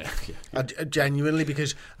lived. Yeah. Genuinely,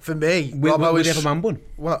 because for me, Robbo would is... have a man bun.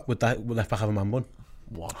 What? Would left back have a man bun?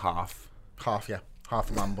 One half, yeah.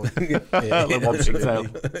 Half a man bun. Like one pigtail.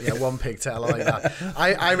 Yeah, one pigtail, I like that.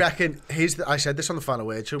 I reckon I said this on the Final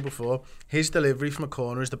Word show before, his delivery from a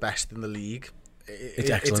corner is the best in the league. It's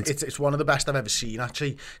excellent. It's one of the best I've ever seen,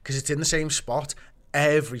 actually, because it's in the same spot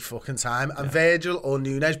every fucking time, and Virgil or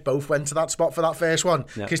Nunes both went to that spot for that first one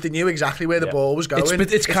because they knew exactly where the ball was going.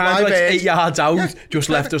 It's kind of like 8 yards out, just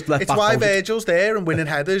left it's back. It's why Virgil's there and winning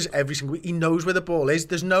headers every single week. He knows where the ball is.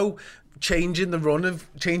 There's no changing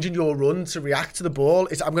your run to react to the ball.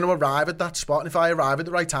 I'm going to arrive at that spot, and if I arrive at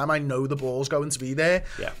the right time, I know the ball's going to be there.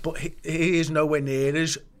 But he is nowhere near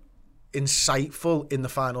as insightful in the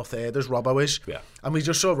final third as Robbo is. And we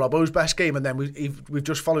just saw Robbo's best game, and then we've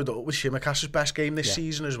just followed up with Tsimikas' best game this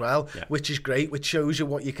season as well, which is great, which shows you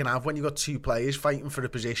what you can have when you've got 2 players fighting for a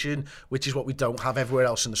position, which is what we don't have everywhere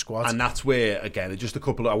else in the squad. And that's where, again, just a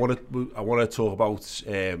couple of, I want to talk about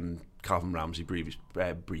Calvin Ramsey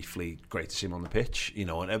briefly. Great to see him on the pitch,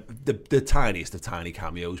 and the tiniest of tiny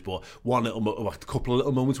cameos, but a couple of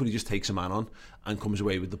little moments when he just takes a man on and comes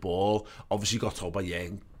away with the ball. Obviously got told by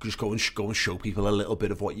just go and show people a little bit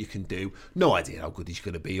of what you can do. No idea how good he's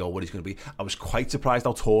going to be or what he's going to be. I was quite surprised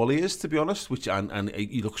how tall he is, to be honest, and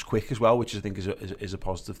he looks quick as well, which I think is a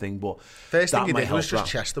positive thing. But first thing he did was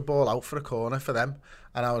just chest the ball out for a corner for them,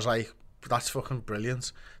 and I was like, that's fucking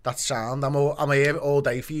brilliant. That's sound. I'm here all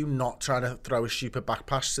day for you not trying to throw a stupid back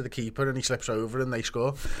pass to the keeper and he slips over and they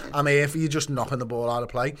score. I'm here for you just knocking the ball out of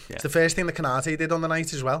play. It's the first thing that Konate did on the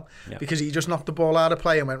night as well, because he just knocked the ball out of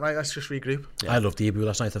play and went, right, let's just regroup. I loved Ibu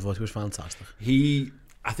last night. I thought he was fantastic.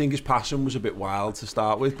 I think his passing was a bit wild to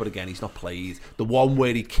start with, but again, he's not played. The one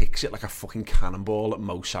where he kicks it like a fucking cannonball at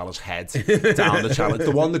Mo Salah's head down the challenge.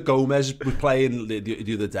 The one that Gomez was playing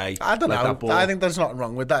the other day. I don't know. I think there's nothing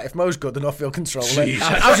wrong with that. If Mo's good enough, he'll control it.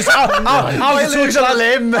 I was just a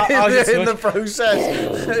limb in the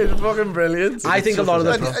process. It's fucking brilliant. I think a lot of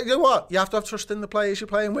the... You know what? You have to have trust in the players you're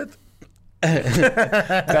playing with.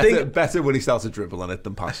 Better when he starts to dribble on it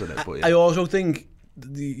than passing it. But I also think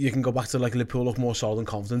you can go back to like Liverpool look more solid and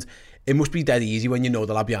confident. It must be dead easy when you know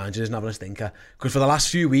the lad behind you isn't having a stinker, because for the last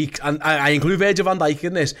few weeks, and I include Virgil van Dijk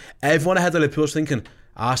in this, everyone ahead of Liverpool's thinking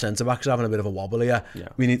our centre backs are having a bit of a wobble here.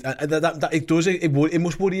 We need it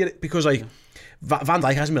must worry you, because like Van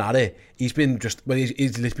Dijk hasn't been at it. He's been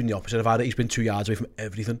he's literally been the opposite of at it. He's been 2 yards away from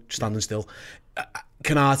everything, standing still.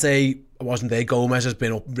 Konate wasn't there. Gomez has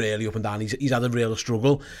been really up and down. He's had a real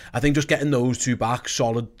struggle. I think just getting those 2 back,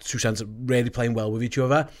 solid 2 centre, really playing well with each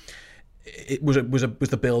other, it was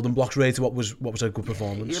the building blocks really to what was a good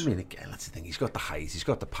performance. I mean, again, that's the thing. He's got the height, he's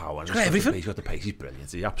got the power, he's got everything. He's got the pace. He's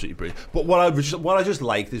brilliant. He's absolutely brilliant. But what I just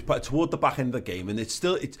liked is toward the back end of the game, and it's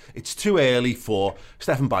too early for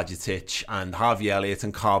Stefan Bajcetic and Harvey Elliott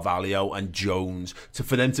and Carvalho and Jones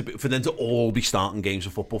for them to all be starting games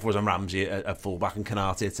of football. For us and Ramsey at fullback and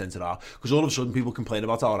Konate at centre half, because all of a sudden people complain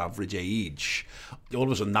about our average age. All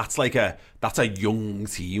of a sudden that's a young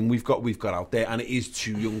team we've got out there, and it is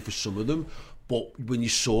too young for some of them. But when you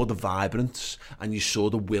saw the vibrance and you saw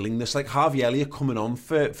the willingness, like Harvey Elliott coming on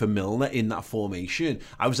for Milner in that formation,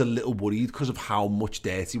 I was a little worried because of how much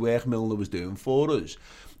dirty work Milner was doing for us.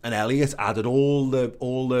 And Elliott added all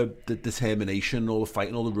the determination, all the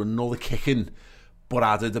fighting, all the running, all the kicking, but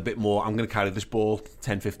added a bit more. I'm going to carry this ball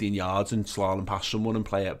 10-15 yards and slalom past someone and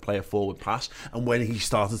play a forward pass. And when he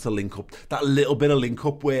started to link up, that little bit of link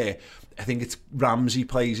up where I think it's Ramsey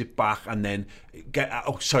plays it back and then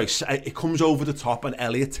it comes over the top and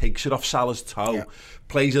Elliott takes it off Salah's toe,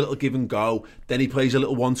 plays a little give and go, then he plays a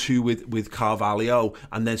little 1-2 with Carvalho,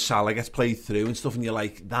 and then Salah gets played through and stuff, and you're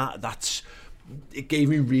like, it gave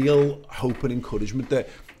me real hope and encouragement that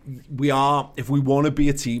if we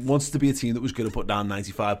wants to be a team that was going to put down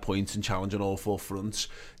 95 points and challenge on all four fronts,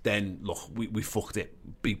 then look, we fucked it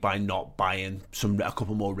by not buying a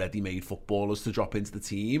couple more ready-made footballers to drop into the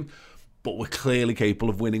team. But we're clearly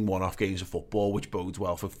capable of winning one-off games of football, which bodes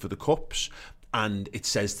well for the cups. And it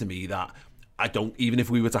says to me that even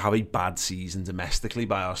if we were to have a bad season domestically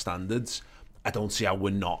by our standards, I don't see how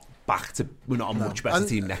we're not a much better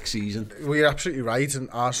team next season. We're absolutely right, and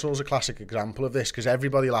Arsenal's a classic example of this, because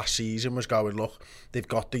everybody last season was going, look, they've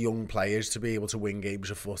got the young players to be able to win games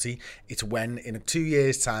of footy. It's when in 2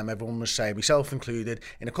 years' time, everyone was saying, myself included,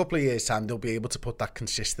 in a couple of years' time they'll be able to put that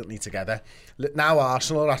consistently together. Now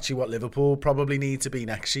Arsenal are actually what Liverpool probably need to be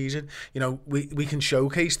next season. You know, we can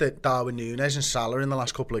showcase that Darwin Núñez and Salah in the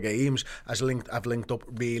last couple of games have linked up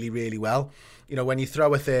really, really well. You know, when you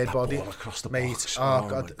throw a third body across the mate, box. oh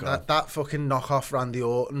God. That fucking knock-off Randy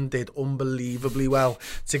Orton did unbelievably well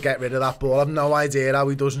to get rid of that ball. I've no idea how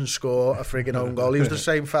he doesn't score a friggin' own goal. He was the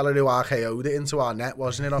same fella who RKO'd it into our net,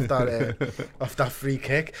 wasn't it, off that free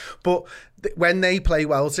kick. But when they play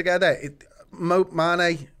well together,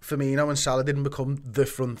 Mane, Firmino and Salah didn't become the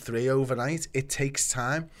front three overnight. It takes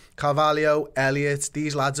time. Carvalho, Elliott,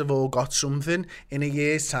 these lads have all got something. In a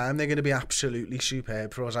year's time, they're going to be absolutely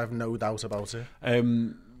superb for us. I have no doubt about it.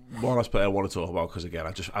 One aspect I want to talk about, because again,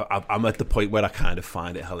 I'm at the point where I kind of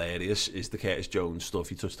find it hilarious, is the Curtis Jones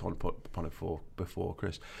stuff. You touched on it before,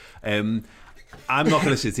 Chris. I'm not going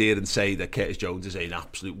to sit here and say that Curtis Jones is an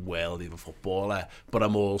absolute world of a footballer, but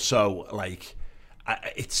I'm also like,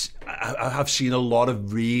 I have seen a lot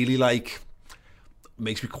of really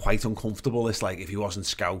makes me quite uncomfortable. It's like, if he wasn't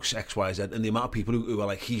Scouse, X, Y, Z, and the amount of people who are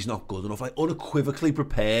like, he's not good enough, like unequivocally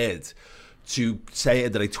prepared to say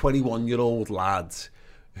that a 21-year-old lad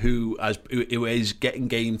who is getting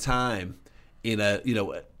game time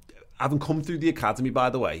having come through the academy, by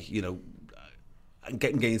the way, and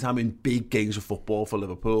getting game time in big games of football for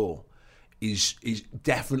Liverpool is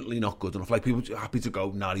definitely not good enough. Like, people are happy to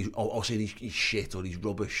go, saying he's shit or he's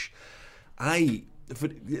rubbish.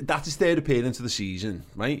 That's his third appearance of the season,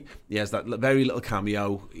 right? He has that very little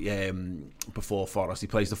cameo before Forest. He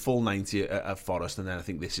plays the full 90 at Forest, and then I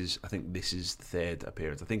think this is the third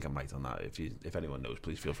appearance. I think I'm right on that. If anyone knows,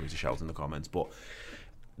 please feel free to shout in the comments. But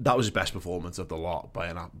that was his best performance of the lot by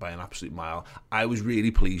an absolute mile. I was really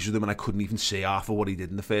pleased with him, and I couldn't even see half of what he did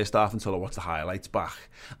in the first half until I watched the highlights back.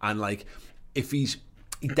 And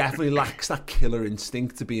he definitely lacks that killer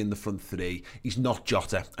instinct to be in the front three. He's not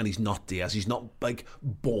Jota and he's not Diaz. He's not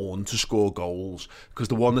born to score goals, because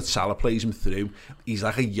the one that Salah plays him through, he's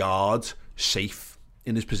like a yard safe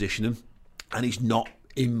in his positioning, and he's not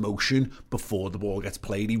in motion before the ball gets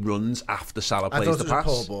played. He runs after Salah plays the pass. I thought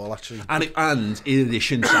it was a poor ball, actually. And in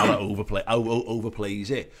addition, Salah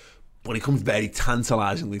overplays it. But he comes very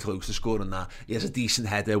tantalisingly close to scoring that. He has a decent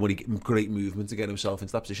header when he great movement to get himself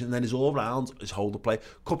into that position. And then his all-round, his hold of play.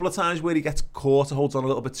 A couple of times where he gets caught, holds on a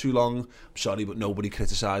little bit too long. I'm sorry, but nobody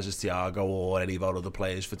criticises Thiago or any of our other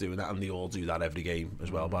players for doing that. And they all do that every game as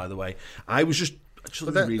well, by the way. I was just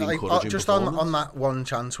really encouraging. Just on that one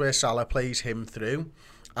chance where Salah plays him through,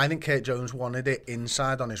 I think Kurt Jones wanted it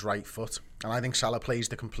inside on his right foot, and I think Salah plays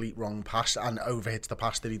the complete wrong pass and overhits the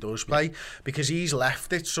pass that he does play, because he's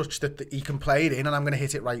left it such that he can play it in, and I'm going to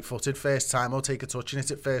hit it right-footed first time, I'll take a touch and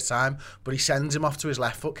hit it first time, but he sends him off to his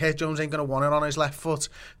left foot. Kurt Jones ain't going to want it on his left foot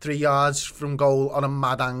 3 yards from goal on a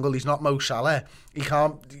mad angle. He's not Mo Salah. He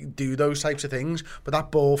can't do those types of things. But that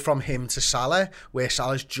ball from him to Salah, where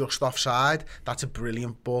Salah's just offside, that's a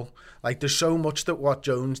brilliant ball. Like, there's so much that what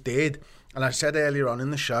Jones did. And I said earlier on in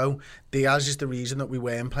the show, Diaz is the reason that we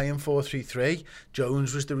weren't playing 4-3-3.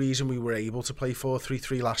 Jones was the reason we were able to play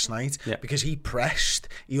 4-3-3 last night, because he pressed.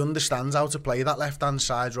 He understands how to play that left-hand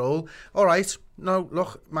side role. All right, no,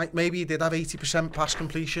 look, maybe he did have 80% pass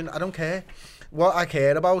completion. I don't care. What I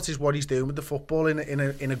care about is what he's doing with the football in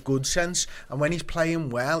a good sense. And when he's playing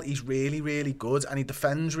well, he's really, really good, and he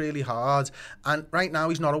defends really hard. And right now,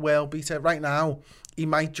 he's not a world beater. Right now, he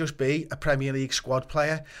might just be a Premier League squad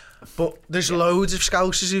player. But there's loads of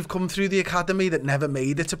Scousers who've come through the academy that never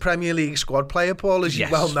made it to Premier League squad player, Paul, as you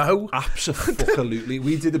well know. Absolutely.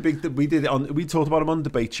 We talked about him on the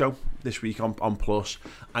debate show this week on Plus,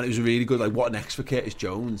 and it was really good. Like, what next for Curtis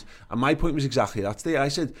Jones? And my point was exactly that today. I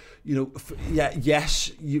said,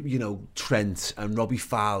 yes, Trent and Robbie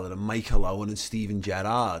Fowler and Michael Owen and Steven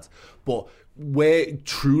Gerrard, but we're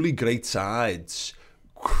truly great sides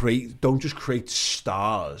don't just create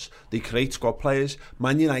stars, they create squad players.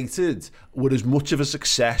 Man United were as much of a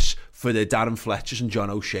success for the Darren Fletchers and John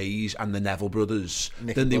O'Shea's and the Neville brothers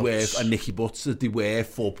than they were, and Nicky Butts, that they were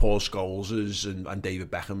for Paul Scholes's and David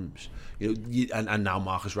Beckham's, and now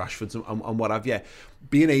Marcus Rashford's and what have you.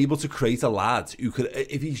 Being able to create a lad who could,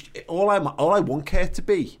 if he's all I want Kurt to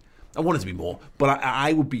be. I want it to be more, but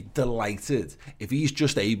I would be delighted if he's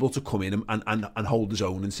just able to come in and hold his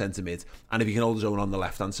own in centre mid, and if he can hold his own on the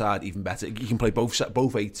left hand side, even better. He can play both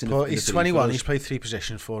eights. He's 21. He's played 3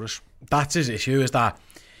 positions for us. That's his issue. Is that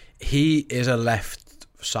he is a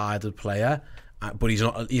left-sided player, but he's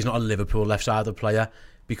not a Liverpool left-sided player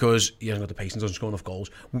because he hasn't got the patience, doesn't score enough goals.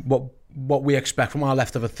 What we expect from our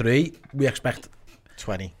left of a 3, we expect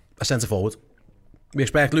 20 a centre forward. We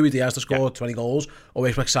expect Luis Diaz to score 20 goals, or we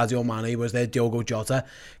expect Sadio Mane, whereas they're Diogo Jota.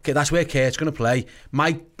 Okay, that's where Kurt's going to play.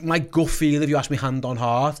 My gut feel, if you ask me hand on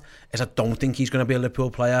heart, is I don't think he's going to be a Liverpool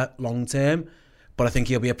player long term, but I think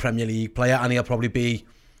he'll be a Premier League player, and he'll probably be,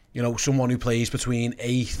 someone who plays between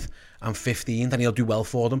 8th and 15th, and he'll do well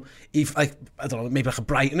for them. If I don't know, maybe like a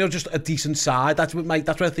Brighton, just a decent side. That's where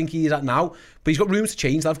I think he is at now. But he's got room to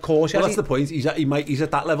change that, of course. Well, that's the point. He's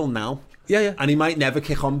at that level now. Yeah. And he might never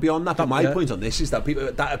kick on beyond that. But my point on this is that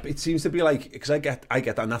it seems to be like, because I get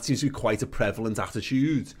that, and that seems to be quite a prevalent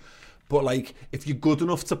attitude. But like, if you're good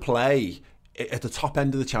enough to play at the top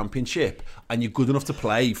end of the Championship, and you're good enough to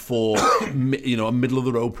play for a middle of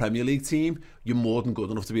the road Premier League team, you're more than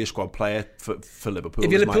good enough to be a squad player for Liverpool.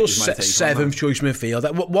 If you're Liverpool's 7th choice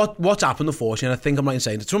midfield, what's happened unfortunately, I think I'm right in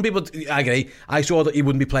saying that some people, I agree, I saw that he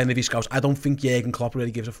wouldn't be playing if he's scouts. I don't think Jurgen Klopp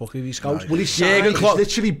really gives a fuck if he's scouts. Well, he's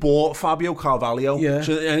literally bought Fabio Carvalho. Yeah.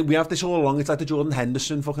 So we have this all along. It's like the Jordan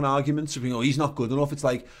Henderson fucking argument. So he's not good enough. It's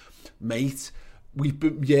like, mate,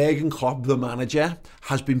 Jurgen Klopp, the manager,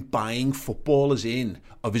 has been buying footballers in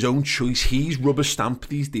of his own choice. He's rubber stamped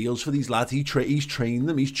these deals for these lads. He's trained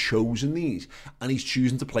them. He's chosen these, and he's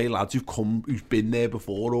choosing to play lads who've been there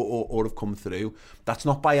before or have come through. That's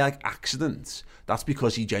not by accident. That's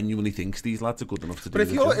because he genuinely thinks these lads are good enough to do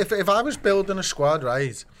the job. If I was building a squad,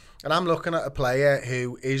 right, and I'm looking at a player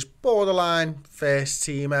who is borderline first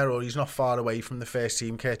teamer, or he's not far away from the first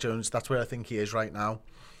team, Kurt Jones, that's where I think he is right now.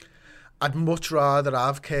 I'd much rather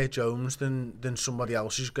have Kurt Jones than somebody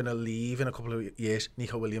else who's going to leave in a couple of years,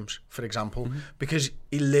 Nico Williams, for example, because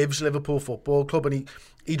he lives Liverpool Football Club, and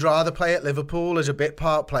he'd rather play at Liverpool as a bit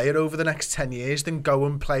part player over the next 10 years than go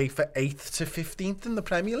and play for 8th to 15th in the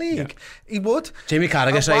Premier League. Yeah. He would. Jamie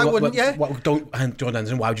Carragher say, Jordan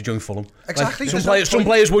Henderson, why would you join Fulham? Exactly. Like, some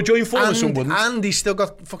players would join Fulham and some wouldn't. And he's still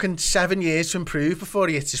got fucking 7 years to improve before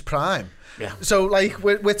he hits his prime. Yeah. So like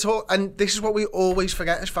we're and this is what we always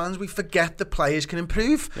forget as fans. We forget the players can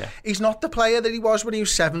improve. Yeah. He's not the player that he was when he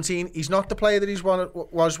was 17. He's not the player that he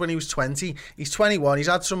was when he was 20. He's 21. He's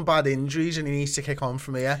had some bad injuries and he needs to kick on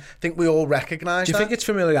from here. I think we all recognise that. Do you think it's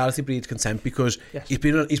familiarity breeds contempt? Because he's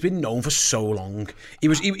been known for so long.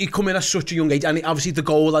 He come in at such a young age, and obviously the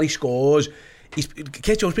goal that he scores.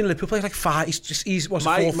 Kurt Jones been a Liverpool player like 5. He's 4 years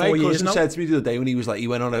now. My cousin said to me the other day when he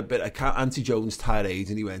went on a bit of anti-Jones tirade,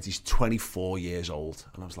 and he went, he's 24 years old,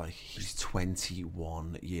 and I was like, he's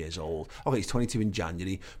 21 years old. Okay, he's 22 in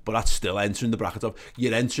January, but that's still entering the bracket of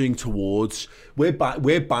you're entering towards. We're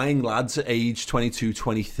buying lads at age 22,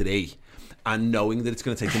 23. And knowing that it's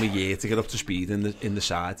going to take them a year to get up to speed in the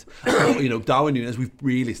side. Darwin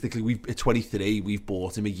Núñez, at 23, we've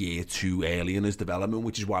bought him a year too early in his development,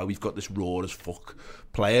 which is why we've got this raw as fuck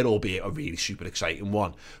player, albeit a really super exciting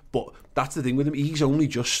one. But that's the thing with him; he's only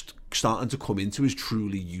just starting to come into his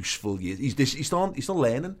truly useful years. He's still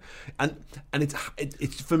learning, and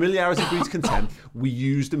it's familiarity breeds contempt. We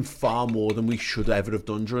used him far more than we should ever have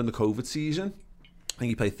done during the COVID season. I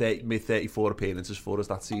think he made 34 appearances for us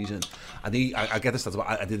that season. I think I get the stats about.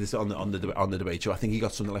 I did this on the debate show. I think he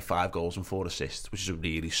got something like 5 goals and 4 assists, which is a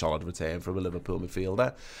really solid return from a Liverpool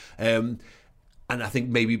midfielder. And I think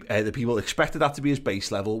maybe the people expected that to be his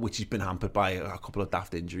base level, which has been hampered by a couple of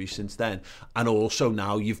daft injuries since then. And also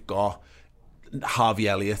now you've got Harvey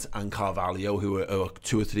Elliott and Carvalho, who are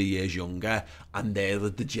 2 or 3 years younger, and they're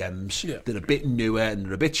the gems. Yeah. They're a bit newer and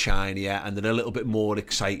they're a bit shinier and they're a little bit more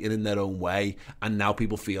exciting in their own way. And now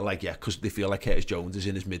people feel like, because they feel like Curtis Jones is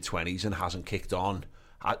in his mid-20s and hasn't kicked on.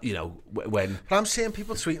 When... But I'm seeing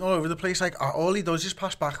people tweeting all over the place like, all he does is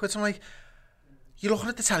pass backwards. I'm like, you're looking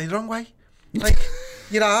at the telly the wrong way. Like,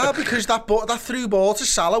 you are, because that through ball to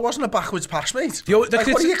Salah wasn't a backwards pass, mate.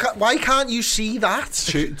 Why can't you see that?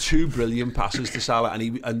 Two brilliant passes to Salah,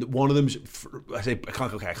 and one of them's, I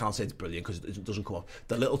can't say it's brilliant because it doesn't come off.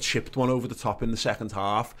 The little chipped one over the top in the second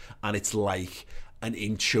half, and it's like an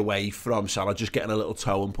inch away from Salah just getting a little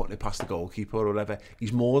toe and putting it past the goalkeeper or whatever.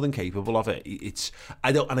 He's more than capable of it.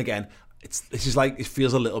 This is like, it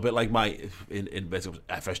feels a little bit like my in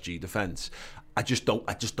FSG defence. I just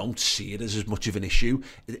don't see it as much of an issue.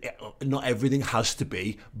 Not everything has to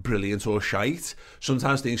be brilliant or shite.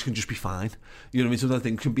 Sometimes things can just be fine. You know what I mean? Sometimes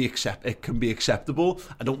things can be acceptable.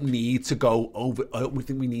 I don't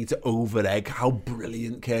think we need to over egg how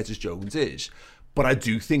brilliant Curtis Jones is. But I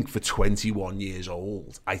do think for 21 years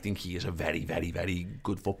old, I think he is a very, very, very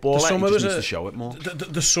good footballer. He just needs to show it more.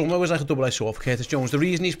 The summer was like a double-edged sword for Curtis Jones. The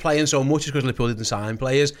reason he's playing so much is because Liverpool didn't sign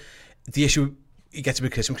players. The issue he gets a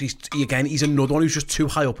bit criticism because he's another one who's just too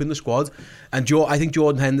high up in the squad. And I think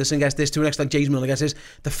Jordan Henderson gets this to an extent. James Milner gets this.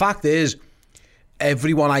 The fact is,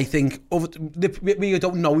 everyone, I think, we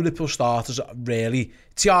don't know Liverpool starters really.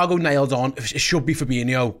 Thiago nailed on. It should be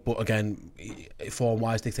Fabinho, but again,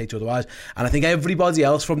 form-wise dictates otherwise. And I think everybody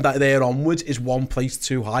else from there onwards is one place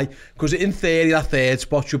too high. Because in theory, that third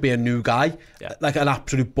spot should be a new guy, like an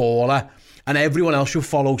absolute baller. And everyone else should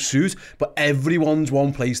follow suit. But everyone's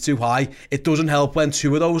one place too high. It doesn't help when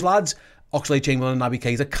two of those lads, Oxlade-Chamberlain and Naby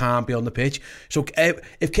Keita, can't be on the pitch. So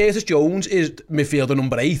if Curtis Jones is midfielder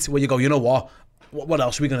number 8, where you go, you know what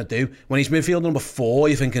else are we going to do? When he's midfield number 4,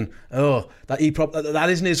 you're thinking, that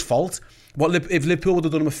isn't his fault. If Liverpool would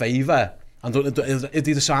have done him a favour, and if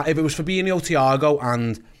it was Fabinho, Thiago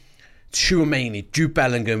and Tchouaméni, Jude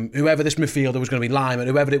Bellingham, whoever this midfielder was going to be, Lyman,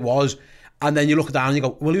 whoever it was, and then you look down and you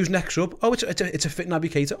go, well, who's next up? Oh, it's a fit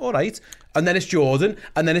Naby Keita, all right. And then it's Jordan,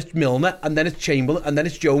 and then it's Milner, and then it's Chamberlain, and then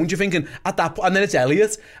it's Jones. You're thinking, at that point, and then it's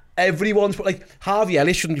Elliott. Everyone's like, Harvey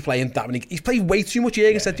Elliott shouldn't be playing that many. He's played way too much.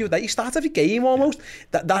 Jürgen said to you that he starts every game almost.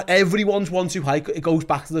 That everyone's one too high. It goes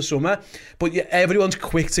back to the summer, but everyone's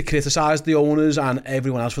quick to criticise the owners and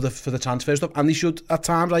everyone else for the transfer stuff. And they should, at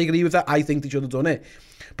times, I agree with that. I think they should have done it.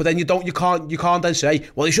 But then you can't then say,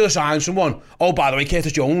 well, he should have signed someone. Oh, by the way,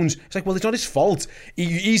 Curtis Jones. It's like, well, it's not his fault.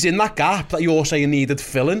 He's in that gap that you're saying needed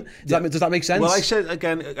filling. Does that make sense? Well, I said,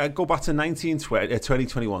 again, I go back to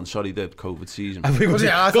 2021, sorry, the COVID season. Go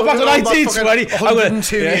back to 1920.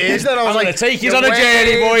 102 years. Then I'm going to take you on a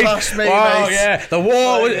journey, boys. Oh, yeah. The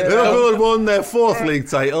war. Liverpool had won their 4th league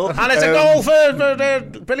title. And it's a goal for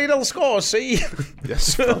Billy Little scores, see?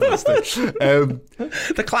 Yes, fantastic.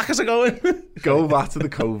 The clackers are going. Go back to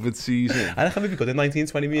the COVID season. I reckon we'd be good in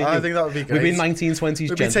 1920. I think that would be great. We'd be 1920s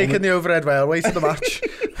We'd be taking the overhead railway to the match.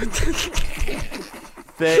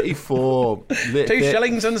 34. 2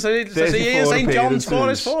 shillings and St John's scored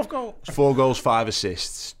his 4th goal. 4 goals, 5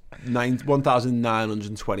 assists.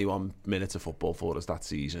 1,921 minutes of football for us that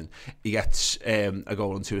season. He gets a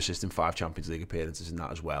goal and 2 assists in 5 Champions League appearances in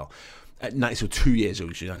that as well. So 2 years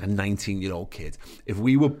old, so like a 19-year-old kid. If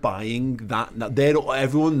we were buying that,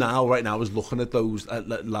 everyone right now is looking at those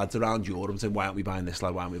lads around Europe and saying, why aren't we buying this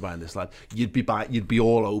lad? Why aren't we buying this lad? You'd be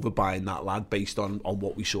all over buying that lad based on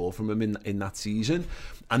what we saw from him in that season.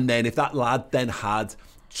 And then if that lad then had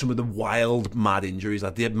some of the wild, mad injuries,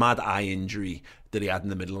 like the mad eye injury that he had in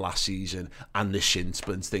the middle of last season and the shin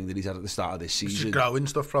splints thing that he's had at the start of this season. It's growing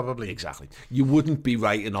stuff, probably. Exactly. You wouldn't be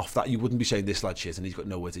writing off that. You wouldn't be saying this lad shit and he's got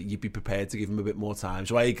nowhere to. You'd be prepared to give him a bit more time.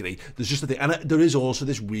 So I agree. There's just a thing. And there is also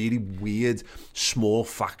this really weird small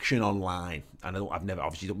faction online. And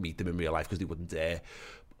obviously don't meet them in real life because they wouldn't dare.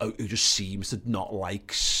 Who just seems to not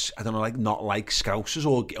like Scousers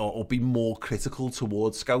or be more critical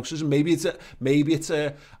towards Scousers. And maybe it's a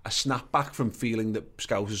snapback from feeling that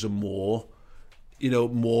Scousers are more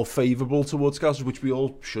favourable towards Scousers, which we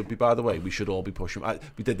all should be, by the way. We should all be pushing.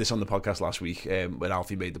 We did this on the podcast last week when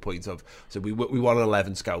Alfie made the point of, so we wanted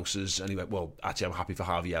 11 Scousers, and he went, well, actually, I'm happy for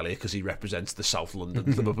Harvey Elliott because he represents the South London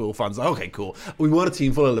Liverpool fans. Like, okay, cool. We want a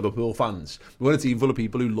team full of Liverpool fans. We want a team full of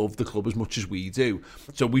people who love the club as much as we do.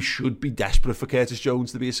 So we should be desperate for Curtis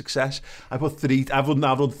Jones to be a success. I've done 3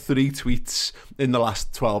 tweets in the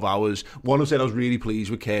last 12 hours. One of said I was really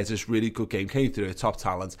pleased with Curtis, really good game, came through, a top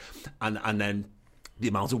talent, and then the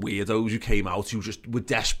amount of weirdos who came out who just were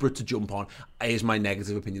desperate to jump on. Here's my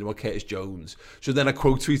negative opinion about Curtis Jones. So then I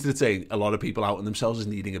quote tweeted it saying a lot of people outing themselves as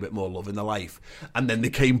needing a bit more love in their life. And then they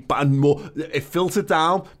came back and more. It filtered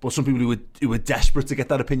down, but some people who were desperate to get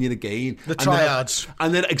that opinion again. The triads.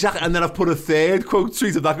 And then I've put a third quote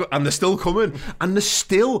tweet of that, and they're still coming. And they're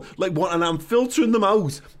still like one, and I'm filtering them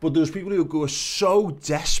out. But there's people who are so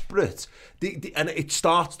desperate. And it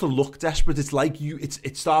starts to look desperate. It's like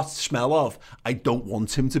it starts to smell of, I don't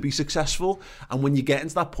want him to be successful. And when you get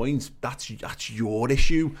into that point, that's your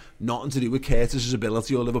issue, nothing to do with Curtis's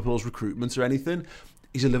ability or Liverpool's recruitment or anything.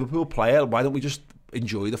 He's a Liverpool player. Why don't we just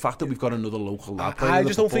enjoy the fact that we've got another local lad playing I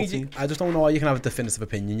just don't know why you can have a definitive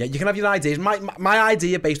opinion yet. You can have your ideas. My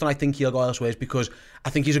idea based on I think he'll go elsewhere is because I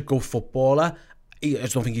think he's a good footballer. I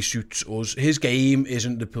just don't think he suits us. His game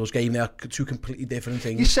isn't Liverpool's game. They're two completely different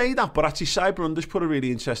things. You say that, but actually Cyber put a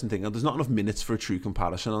really interesting thing on. There's not enough minutes for a true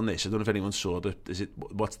comparison on this. I don't know if anyone saw it. Is it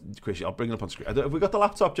what's Chris? I'll bring it up on screen. Have we got the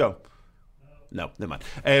laptop, Joe? No, never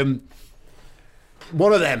mind.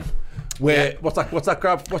 One of them. Where what's that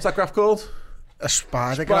graph called? A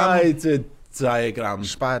spider diagram.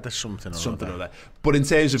 Spider something or other. But in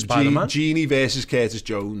terms of Gini versus Curtis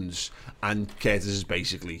Jones, and Curtis is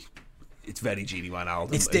basically, it's very Gini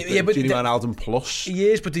Wijnaldum. Gini Wijnaldum plus. He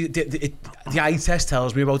is, but the eye test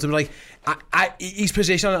tells me about him. Like, his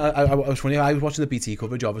position, I was funny, I was watching the BT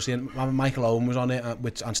coverage, obviously, and Michael Owen was on it,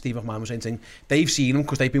 and Steve McMahon was saying, they've seen him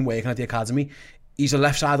because they've been working at the academy. He's a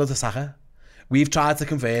left side of the Saka. We've tried to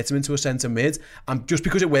convert him into a centre mid, and just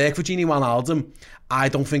because it worked for Gini Wijnaldum, I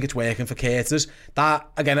don't think it's working for Curtis. That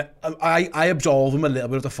again, I absolve him a little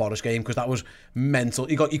bit of the Forest game because that was mental.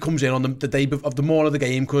 He comes in on the day of the morning of the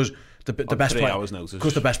game because the best player,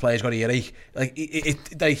 because the best player's got earache. Like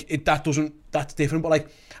that's different. But like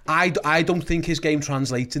I don't think his game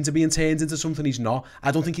translates into being turned into something he's not.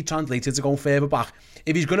 I don't think he translates into going further back.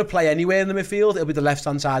 If he's going to play anywhere in the midfield, it'll be the left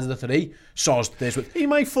hand side of the three. He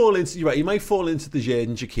might fall into the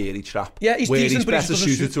Xherdan Shaqiri trap. Yeah, he's decent, he's but better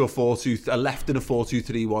suited to a left in a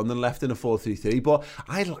 4-2-3-1 than left in a 4-3-3. But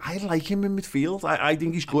I like him in midfield. I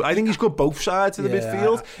think he's good. I think he's got both sides of the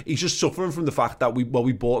midfield. He's just suffering from the fact that we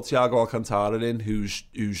bought Thiago Alcantara in, who's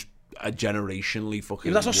a generationally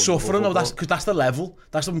fucking. That's not suffering though. That's because that's the level.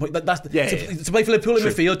 That's the point. To play for Liverpool in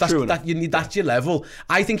midfield. That's your level.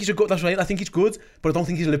 I think he's a good. That's right. I think he's good, but I don't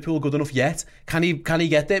think he's Liverpool good enough yet. Can he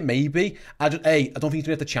get there? Maybe. I don't think he's going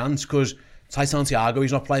to get the chance because Tyson Thiago,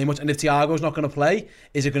 he's not playing much, and if Thiago's not going to play,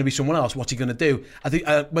 is it going to be someone else? What's he going to do? I think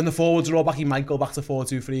when the forwards are all back, he might go back to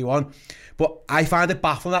 4-2-3-1. But I find it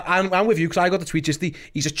baffling that I'm with you because I got the tweet yesterday.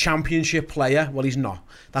 He's a championship player. Well, he's not.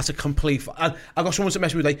 That's a complete. I got someone to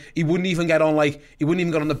mess with like he wouldn't even get on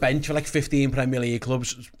the bench for like 15 Premier League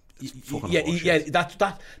clubs.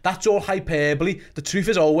 That's all hyperbole. The truth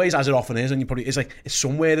is always, as it often is, and it's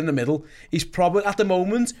somewhere in the middle. He's probably at the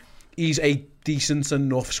moment. He's a decent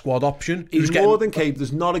enough squad option. He's more than capable.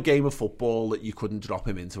 There's not a game of football that you couldn't drop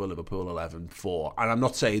him into a Liverpool 11 for. And I'm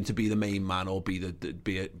not saying to be the main man or be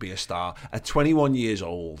a star. At 21 years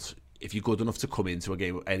old, if you're good enough to come into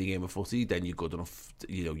any game of footy, then you're good enough.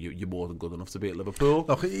 You're more than good enough to be at Liverpool.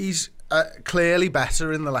 Look, he's clearly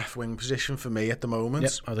better in the left wing position for me at the moment.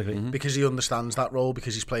 Yep, I'd agree. Because he understands that role,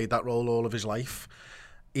 because he's played that role all of his life.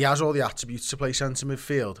 He has all the attributes to play centre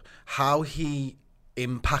midfield. How he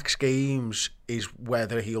impacts games is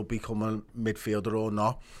whether he'll become a midfielder or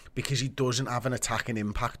not, because he doesn't have an attacking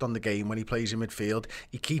impact on the game when he plays in midfield.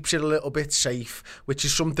 He keeps it a little bit safe, which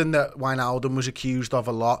is something that Wijnaldum was accused of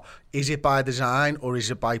a lot. Is it by design or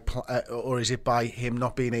is it by him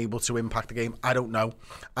not being able to impact the game? I don't know.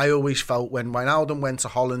 I always felt when Wijnaldum went to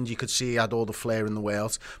Holland, you could see he had all the flair in the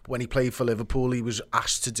world. But when he played for Liverpool, he was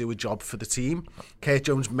asked to do a job for the team. Curtis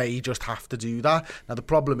Jones may just have to do that. Now the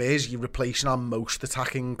problem is you're replacing our most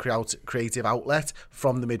attacking creative outlet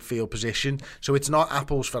from the midfield position. So it's not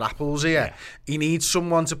apples for apples here. He needs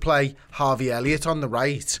someone to play Harvey Elliott on the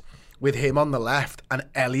right with him on the left and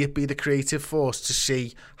Elliott be the creative force to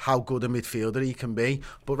see how good a midfielder he can be.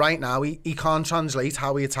 But right now he can't translate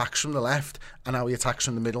how he attacks from the left and how he attacks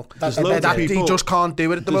from the middle. He just can't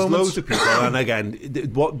do it at the moment. There's loads of people, and again,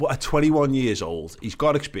 at 21 years old, he's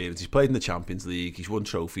got experience. He's played in the Champions League. He's won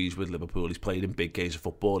trophies with Liverpool. He's played in big games of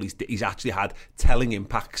football. He's actually had telling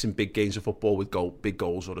impacts in big games of football with big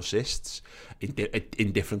goals or assists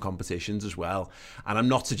in different competitions as well. And I'm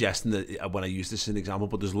not suggesting that when I use this as an example,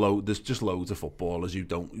 but there's just loads of footballers you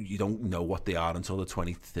don't know what they are until they're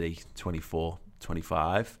 23, 24,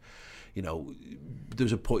 25. There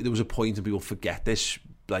was a point and people forget this,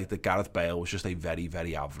 like that Gareth Bale was just a very,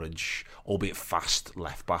 very average, albeit fast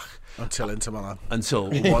left back until Inter Milan. Until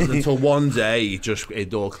one day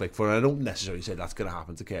it all clicked for him. I don't necessarily say that's going to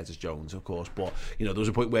happen to Curtis Jones, of course, but there was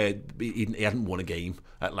a point where he hadn't won a game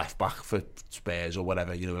at left back for Spurs or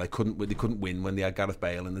whatever. They couldn't win when they had Gareth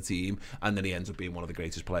Bale in the team, and then he ends up being one of the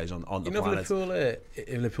greatest players on the planet. If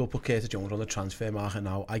Liverpool put Curtis Jones on the transfer market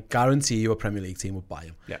now, I guarantee you a Premier League team would buy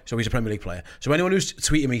him. Yeah. So he's a Premier League player. So anyone who's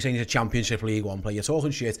tweeting me saying he's a Championship League One player, you're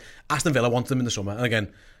talking shit. Aston Villa wanted him in the summer, and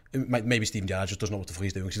again, maybe Steven Gerrard just doesn't know what the fuck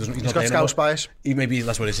he's doing. He's got Scouse bias. Maybe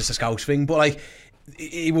that's what it is. It's a Scouse thing, but like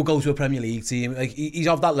he will go to a Premier League team. Like he's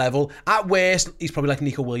of that level. At worst, he's probably like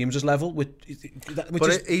Nico Williams' level.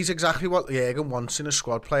 He's exactly what Jurgen wants in a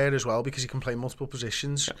squad player as well, because he can play multiple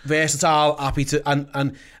positions. Versatile, happy to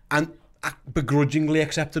and begrudgingly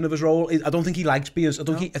accepting of his role. I don't think he likes being.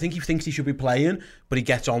 I think he thinks he should be playing, but he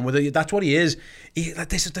gets on with it. That's what he is.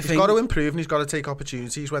 This is the thing. He's got to improve, and he's got to take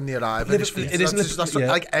opportunities when they arrive. That's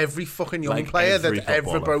like every fucking young player that's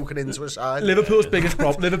ever broken into a side. Liverpool's biggest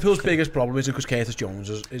problem is because Curtis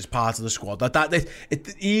Jones is part of the squad.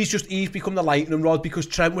 He's become the lightning rod because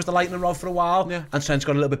Trent was the lightning rod for a while, and Trent's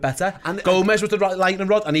got a little bit better. And Gomez was the lightning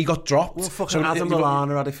rod, and he got dropped. Well, fucking Adam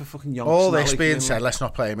Lallana had it for fucking young. All this being said, let's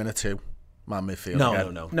not play him in a 2. Man midfield. No.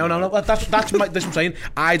 That's what I'm saying.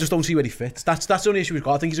 I just don't see where he fits. That's the only issue we've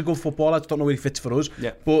got. I think he's a good footballer. I just don't know where he fits for us.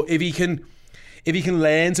 Yeah. But if he can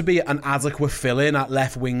learn to be an adequate fill-in at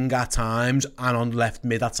left wing at times and on left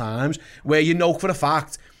mid at times, where you know for a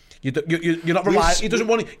fact you're not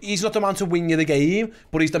relying. He's not the man to win you the game,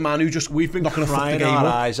 but he's the man who we've been crying our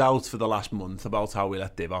eyes out for the last month about how we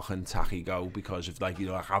let Divock and Taki go because of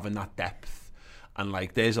having that depth. And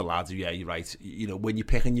there's a lad who, you're right. When you're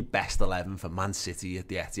picking your best 11 for Man City at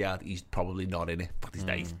the Etihad, he's probably not in it. But he's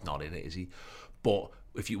not in it, is he? But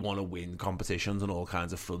if you want to win competitions on all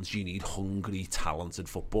kinds of fronts, you need hungry, talented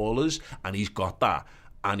footballers, and he's got that.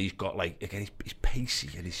 And he's got he's pacey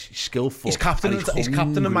and he's skillful. He's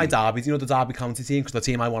captain of my Derby. The Derby County team, because the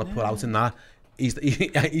team I want to put out in that.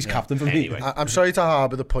 He's captain for me. Anyway. I'm sorry to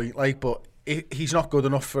harbour the point, but he's not good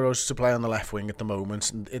enough for us to play on the left wing at the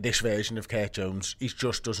moment. And this version of Kurt Jones, he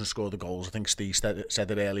just doesn't score the goals. I think Steve said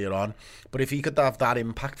it earlier on. But if he could have that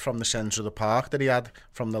impact from the centre of the park that he had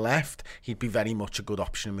from the left, he'd be very much a good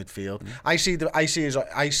option in midfield. I see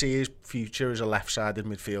his future as a left-sided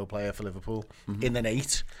midfield player for Liverpool in an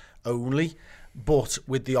 8 only. But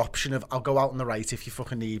with the option of, I'll go out on the right if you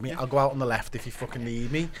fucking need me. I'll go out on the left if you fucking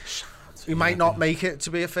need me. He might not make it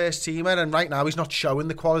to be a first teamer, and right now he's not showing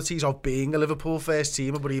the qualities of being a Liverpool first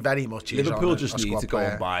teamer, but he very much is. Liverpool just need to go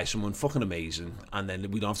and buy someone fucking amazing, and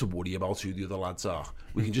then we don't have to worry about who the other lads are.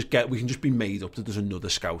 We can just be made up that there's another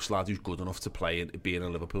Scouse lad who's good enough to play and be in a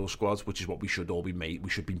Liverpool squad, which is what we should all be made.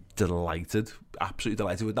 We should be delighted, absolutely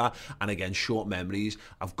delighted with that. And again, short memories.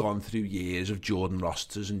 I've gone through years of Jordan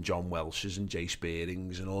Rosters and John Welsh's and Jay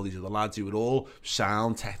Spearings and all these other lads who were all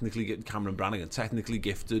sound, Cameron Brannigan, technically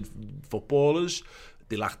gifted footballers.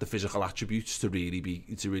 They lack the physical attributes to really be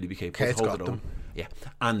capable of holding their own. Yeah,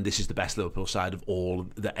 and this is the best Liverpool side of all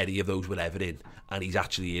that any of those were ever in, and he's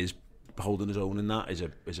actually is holding his own in that is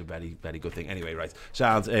a very, very good thing. Anyway, right.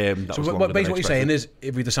 Sounds. So basically, what you're saying is,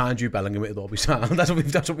 if we'd assigned you Bellingham, it'd all be sound. That's what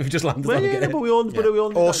we've just landed on. Yeah, but we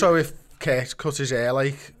all. Also, if Kurt cut his hair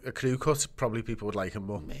like a crew cut, probably people would like him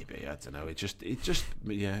more. Maybe, I don't know. It's just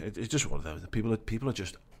one of those.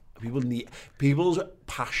 People's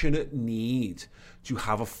passionate need to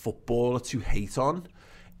have a footballer to hate on.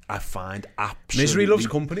 I find absolutely... Misery loves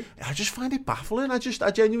company. I just find it baffling. I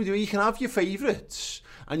genuinely do. You can have your favourites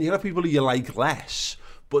and you can have people who you like less,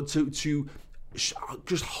 but to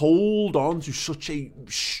just hold on to such a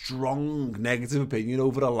strong negative opinion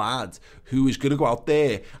over a lad who is going to go out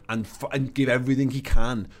there and give everything he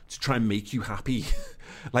can to try and make you happy.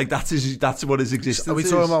 That's what his existence is. Are we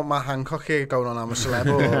talking about Matt Hancock here going on I'm a Celeb,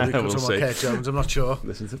 or are we talking about Kurt Jones? I'm not sure.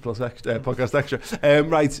 Listen to Podcast Extra.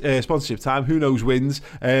 Sponsorship time. Who knows wins?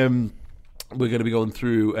 We're going to be going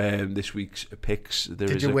through this week's picks.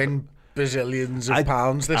 Did you win bazillions of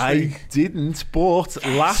pounds this week? I didn't, but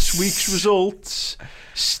last week's results,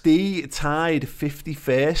 Steve tied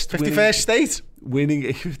 51st. 51st state? Winning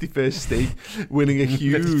a 51st state. Winning a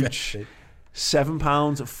huge...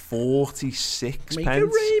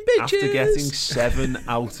 £7.46 after getting 7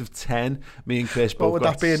 out of 10. Me and Chris both. What would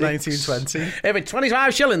that be in 1920? Every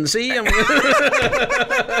 25 shillings, see?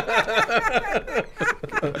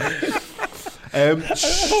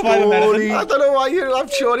 Story. I don't know why I'm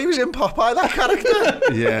sure he was in Popeye, that character.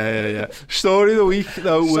 Yeah. Story of the week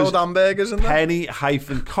though was sold hamburgers and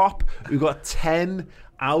Penny-Cop, who got 10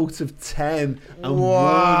 out of 10 and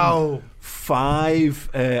wow. won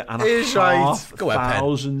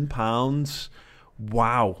 £5,500.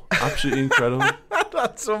 Wow, absolutely incredible.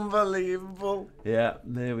 That's unbelievable. Yeah,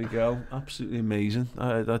 there we go. Absolutely amazing.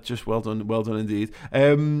 That's just well done indeed.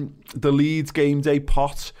 The Leeds game day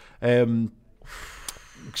pot.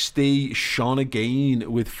 Steve shone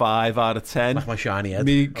again with 5 out of 10. That's my shiny head.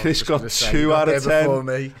 Me, Chris got 2 out of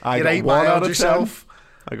 10. I got 1 out of 10.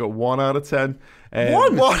 I got 1 out of 10.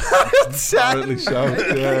 1 out of 10. Apparently so.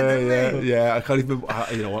 Yeah. I can't even.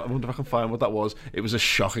 You know what? I wonder if I can find what that was. It was a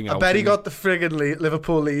shocking. I bet he got the friggin'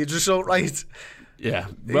 Liverpool Leeds result right. Yeah.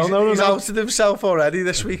 He's outed himself already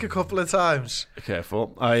this week a couple of times.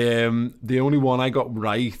 Careful. The only one I got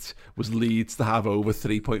right was Leeds to have over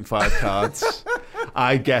 3.5 cards.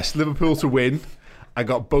 I guessed Liverpool to win. I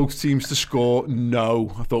got both teams to score.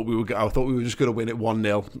 No, I thought we were just going to win it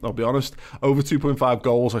 1-0. I'll be honest. Over 2.5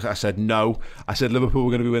 goals. I said no. I said Liverpool were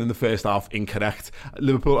going to be winning the first half. Incorrect.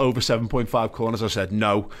 Liverpool over 7.5 corners. I said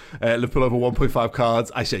no. Liverpool over 1.5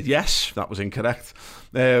 cards. I said yes. That was incorrect.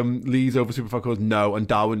 Leeds over 2.5 corners. No. And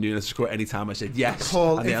Darwin Núñez to score any time. I said yes.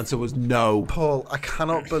 Paul, and the answer was no. Paul, I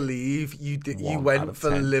cannot believe you went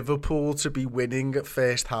for 10. Liverpool to be winning at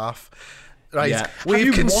first half. Right, yeah.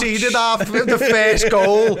 We've conceded the first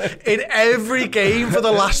goal in every game for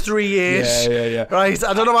the last 3 years. Yeah. Right,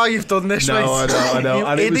 I don't know how you've done this, mate. I know. You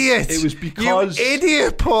and idiot. It was because... You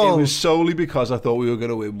idiot, Paul. It was solely because I thought we were going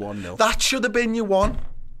to win 1-0. That should have been your one.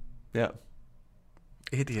 Yeah.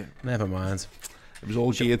 Idiot. Never mind. It was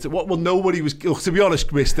all geared to... Well, nobody was... To be honest,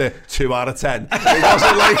 Mr. 2 out of 10. It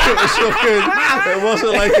wasn't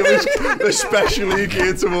like it was especially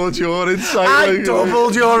geared towards your insight. I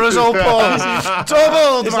doubled your result, Paul.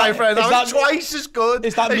 Doubled, my friend. Is that twice as good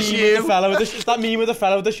as you. With the fella with the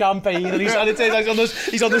fella with the champagne, and he's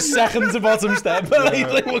on the second to bottom step. He's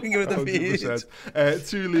looking at the beard.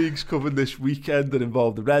 2 leagues covered this weekend that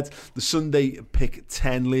involved the Reds. The Sunday Pick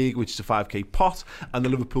 10 League, which is a 5k pot, and the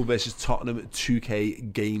Liverpool versus Tottenham 2k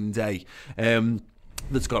game day.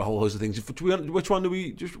 That's got a whole host of things. Which one should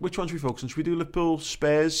we focus on? Should we do Liverpool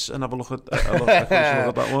Spurs and have a look at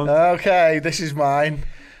that one? Okay, this is mine.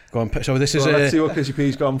 Go on. So this is. Let's see what Chrissy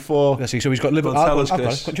P's gone for. Let's see. So he's got Liverpool. Do you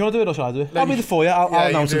want to do it or shall I do it? I'll be the for you. I'll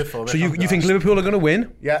announce it. So you think Liverpool are going to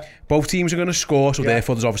win? Yeah. Both teams are going to score. So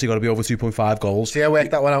therefore, there's obviously got to be over 2.5 goals. See, I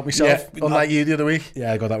worked that one out myself. Unlike you the other week.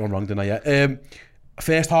 Yeah, I got that one wrong, didn't I? Yeah.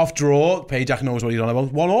 First half draw. Payjack knows what he's on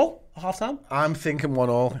about. 1-1. Half time? I'm thinking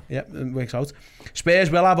 1-1. Yeah, it works out. Spurs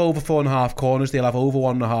will have over 4.5 corners. They'll have over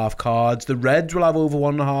 1.5 cards. The Reds will have over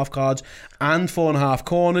 1.5 cards and 4.5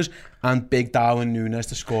 corners. And big Darwin Núñez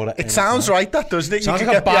to score it. It sounds right, that doesn't it? Sounds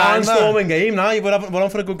like a barnstorming game now. We're on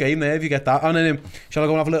for a good game there if you get that. And then shall I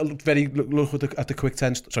go and have a little look at the quick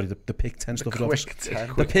 10? Sorry, the pick 10 stuff.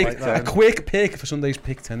 The quick 10. A quick pick for Sunday's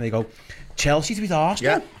pick 10. There you go. Chelsea to beat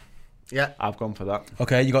Arsenal. Yeah, I've gone for that.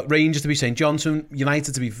 Okay, you got Rangers to be St Johnstone,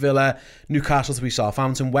 United to be Villa, Newcastle to be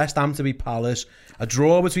Southampton, West Ham to be Palace, a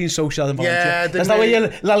draw between Social and Valencia. Yeah, that's the way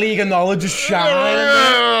your La Liga knowledge is shining.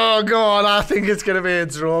 Oh, go on, I think it's going to be a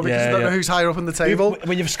draw because I don't know who's higher up on the table.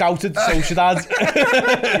 When you've scouted Sociedad.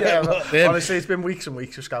 Honestly, it's been weeks and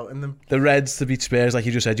weeks of scouting them. The Reds to beat Spurs, like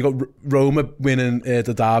you just said. You got Roma winning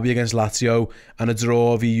the derby against Lazio and a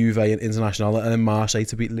draw v Juve in International, and then Marseille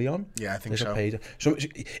to beat Lyon. Yeah, I think so. So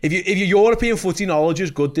if your European footy knowledge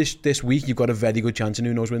is good this week, you've got a very good chance of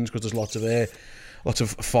who knows wins because there's lots of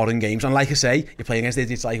foreign games, and like I say, you're playing against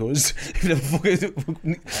idiots like us.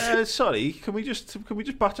 Sorry, can we just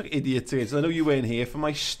backtrack idiots again? I know you weren't here for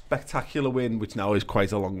my spectacular win, which now is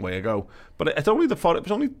quite a long way ago. But it was only the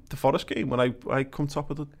Forest game when I come top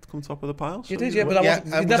of the pile. So you did, yeah, but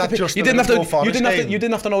you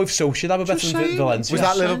didn't have to know if Social had a better than Valencia. Was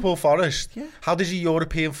that Liverpool Forest? Yeah. How does your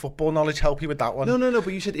European football knowledge help you with that one? No.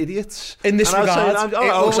 But you said idiots in this regard.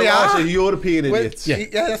 I said European idiots. Yeah,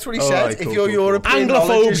 that's what he said. Right, if you're European.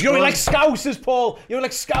 Anglophobes, you're like Scousers, Paul. You're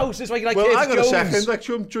like Scousers, like well, hang on a second.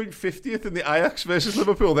 Actually, I'm joint 50th in the Ajax versus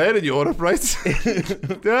Liverpool. They're in Europe, right?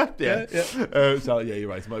 yeah. So yeah, you're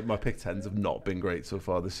right. My pick 10s have not been great so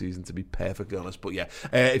far this season, to be perfectly honest. But yeah,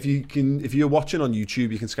 if you're watching on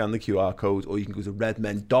YouTube, you can scan the QR code, or you can go to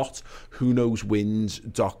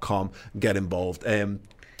redmen.whoknowswins.com and get involved.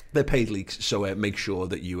 They're paid leagues, so make sure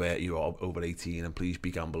that you're over 18 and please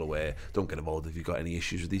be gamble aware. Don't get involved if you've got any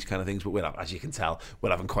issues with these kind of things. But as you can tell, we're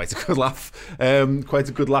having quite a good laugh.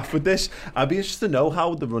 With this. I'd be interested to know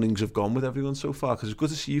how the runnings have gone with everyone so far, because it's good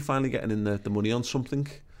to see you finally getting in the money on something.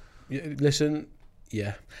 Yeah, listen.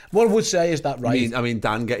 Yeah. What I would say is that, right? I mean,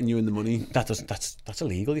 Dan getting you in the money. That's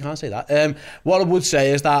illegal. You can't say that. What I would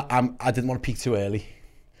say is that I didn't want to peak too early.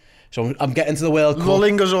 So I'm getting to the World Cup.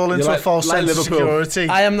 Lulling us all into a false sense of security.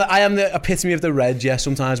 I am the epitome of the Reds. Yeah,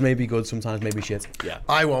 sometimes maybe good, sometimes maybe shit. Yeah.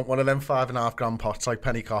 I want one of them $5.5 pots like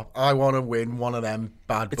Penny Cop. I want to win one of them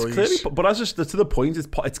bad boys. Clearly, but to the point,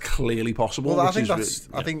 it's clearly possible. Well, I think that's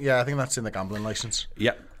in the gambling license.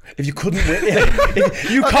 Yeah. If you couldn't win,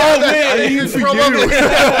 you can't win. For you.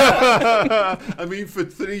 I mean, for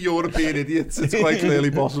 3 European idiots, it's quite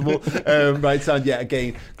clearly possible. Right, and yeah,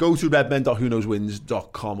 again, go to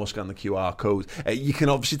redmen.whoknowswins.com or scan the QR code. You can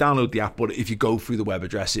obviously download the app, but if you go through the web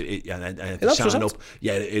address and if you sign up,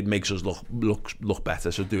 yeah, it makes us look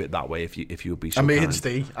better. So do it that way if you would be so And me kind. and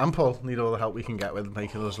Steve and Paul need all the help we can get with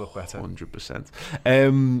making us look better.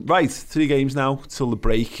 100%. Right, 3 games now till the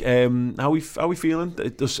break. How we feeling?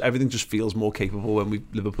 Everything just feels more capable when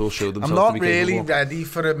Liverpool show themselves. I'm not to be really capable. ready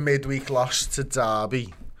for a midweek loss to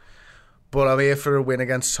Derby, but I'm here for a win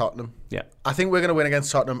against Tottenham. Yeah, I think we're going to win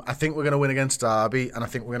against Tottenham. I think we're going to win against Derby, and I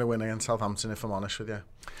think we're going to win against Southampton. If I'm honest with you,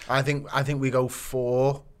 I think we go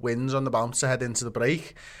 4 wins on the bounce to head into the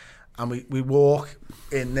break, and we walk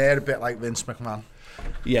in there a bit like Vince McMahon.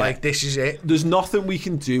 Yeah, like this is it. There's nothing we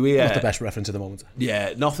can do here. Not the best reference at the moment.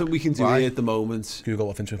 Yeah, nothing we can do here at the moment. Google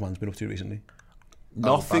what Vince McMahon's been up to recently.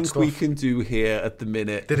 Nothing we can do here at the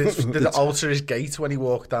minute. Did it alter his gait when he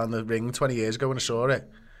walked down the ring 20 years ago when I saw it?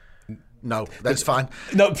 No, that's fine.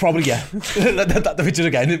 No, probably, yeah. Which is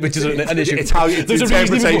an issue. It's how it's the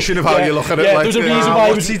interpretation of how you look at it. Yeah, like, there's a reason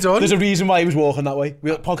why what's he done? There's a reason why he was walking that way.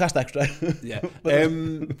 We'll podcast extra. Yeah.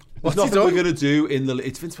 There's nothing we're going to do in the...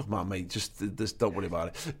 It's Vince McMahon, mate. Just don't worry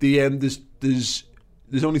about it.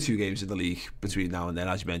 There's only 2 games in the league between now and then,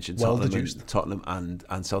 as you mentioned, Tottenham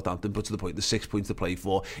and Southampton, but to the point, there's 6 points to play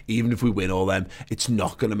for. Even if we win all them, it's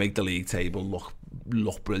not going to make the league table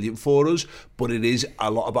look brilliant for us, but it is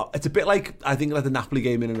a lot about... It's a bit like, I think, like the Napoli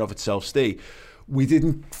game in and of itself, Steve. We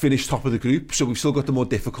didn't finish top of the group, so we've still got the more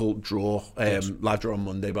difficult draw. Live draw on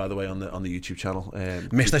Monday, by the way, on the YouTube channel.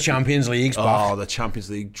 Mr. Champions League's back. Oh, the Champions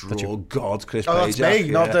League draw. God, Chris Page. That's me,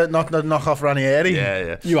 not the knock-off Ranieri.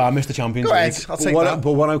 Yeah. You are Mr. Champions Go League. ahead, I'll take that.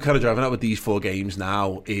 But what I'm kind of driving at with these 4 games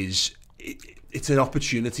now is it's an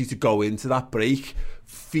opportunity to go into that break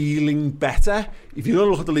feeling better. If you're going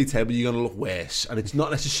to look at the league table, you're going to look worse, and it's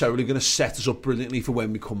not necessarily going to set us up brilliantly for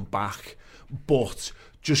when we come back, but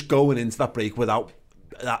just going into that break without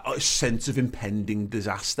that sense of impending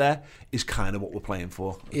disaster is kind of what we're playing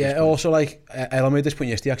for. Yeah, also like Ella made this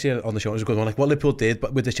point yesterday actually on the show. It was a good one. Like what Liverpool did,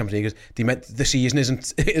 but with this Champions League, is they meant the season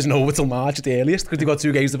isn't over till March at the earliest because they've got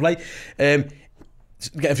 2 games to play. Getting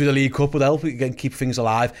through the League Cup would help. Again, keep things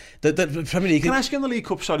alive. The Premier League. Can I ask you on the League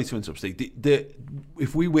Cup? Sorry to interrupt, Steve.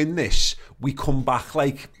 If we win this, we come back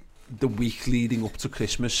like the week leading up to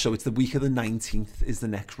Christmas, so it's the week of the 19th is the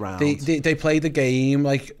next round. They play the game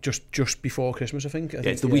like just before Christmas, I think.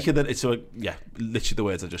 It's the week of the... It's literally the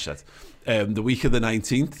words I just said. The week of the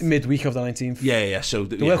 19th. Midweek of the 19th. Yeah. So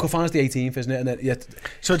the World Cup final's the 18th, isn't it? And then,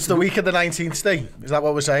 so it's the week of the 19th, Steve? Is that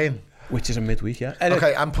what we're saying? Which is a midweek, yeah.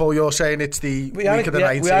 Okay, and Paul, you're saying it's the week of the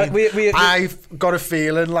 19th. I've got a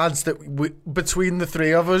feeling, lads, that between the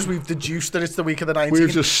 3 of us, we've deduced that it's the week of the 19th. We've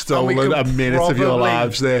just stolen a minute of your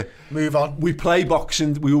lives there. Move on. We play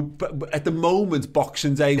Boxing... at the moment,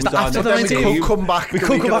 Boxing Day was our next game. We could come back. We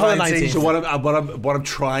could come back on the 19th. So what I'm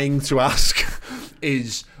trying to ask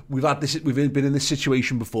is... We've been in this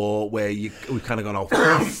situation before where we've kind of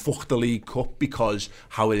gone, fuck the League Cup because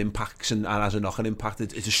how it impacts and has a knock-on impact.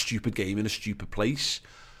 It's a stupid game in a stupid place.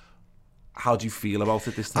 How do you feel about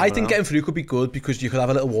it this time? I think getting through could be good because you could have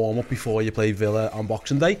a little warm-up before you play Villa on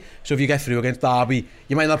Boxing Day. So if you get through against Derby,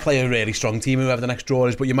 you might not play a really strong team, whoever the next draw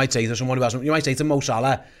is, but you might say to someone you might say to Mo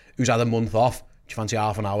Salah, who's had a month off, do you fancy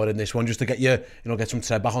half an hour in this one just to get get some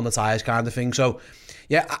tread back on the tyres kind of thing. So,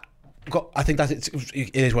 yeah, I think that it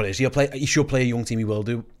is what it is. He should play a young team. He will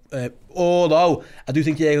do. Although I do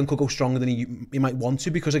think Jurgen could go stronger than he might want to,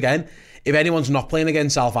 because again, if anyone's not playing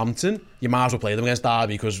against Southampton, you might as well play them against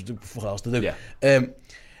Derby because what else to do? Yeah.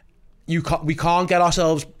 We can't get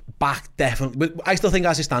ourselves back definitely. But I still think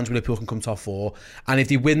as it stands, Liverpool can come top 4, and if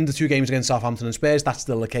they win the 2 games against Southampton and Spurs, that's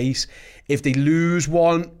still the case. If they lose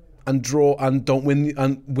one and draw and don't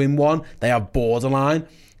win one, they are borderline.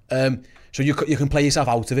 So you can play yourself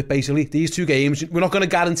out of it, basically. These 2 games, we're not going to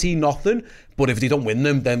guarantee nothing, but if they don't win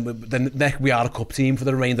them, then we are a cup team for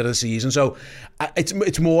the remainder of the season. So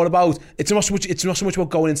it's more about it's not so much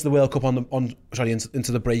about going into the World Cup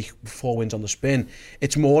into the break 4 wins on the spin.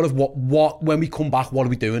 It's more of what when we come back, what are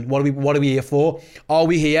we doing? What are we here for? Are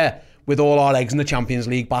we here with all our eggs in the Champions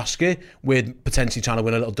League basket, with potentially trying to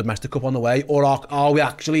win a little domestic cup on the way, or are we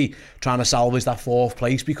actually trying to salvage that 4th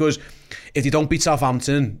place? Because if they don't beat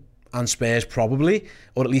Southampton and Spurs probably,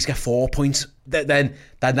 or at least get 4 points, then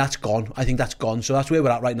that's gone. I think that's gone. So that's where we're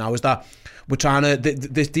at right now, is that we're trying to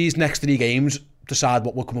these next 3 games decide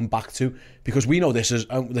what we're coming back to, because we know this is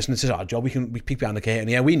this is our job. We peek behind the curtain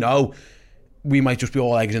here. We know we might just be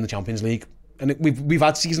all eggs in the Champions League And we've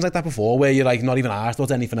had seasons like that before where you're like not even asked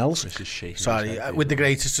about anything else. This is shaking. Sorry, with the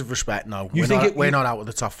greatest of respect, no. We're not out of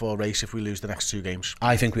the top 4 race if we lose the next 2 games.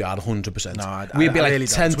 I think we are 100%. No, we'd be I like really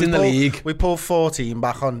 10th in the league. We pulled 14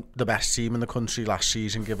 back on the best team in the country last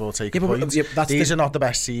season, give or take a point. These are not the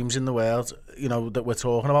best teams in the world, you know, that we're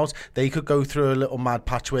talking about. They could go through a little mad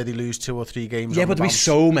patch where they lose 2 or 3 games. Yeah, but there'd be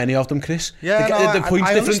so many of them, Chris. Yeah, the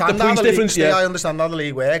points difference. Yeah, I understand how the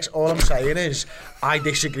league works. All I'm saying is, I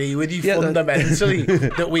disagree with you fundamentally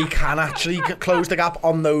that we can actually close the gap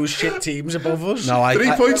on those shit teams above us. No,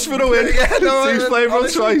 3 points for a win. Yeah, no, teams playing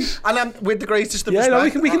both twice. And I'm with the greatest of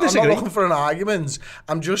respect. No, we can disagree. I'm not looking for an argument.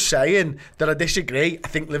 I'm just saying that I disagree. I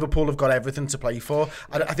think Liverpool have got everything to play for.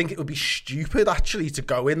 I think it would be stupid actually to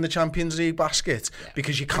go in the Champions League basket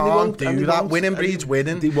because you can't do that. Winning breeds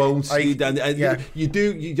winning. They won't. You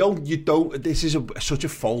don't. This is such a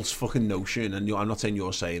false fucking notion, and I'm not saying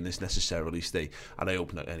you're saying this necessarily, Steve, and I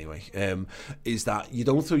hope not anyway. Is that you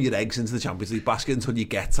don't throw your eggs into the Champions League basket until you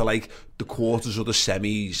get to like the quarters or the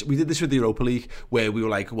semis. We did this with the Europa League where we were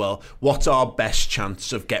like, well, what's our best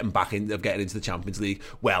chance of getting into the Champions League?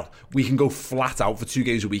 Well, we can go flat out for 2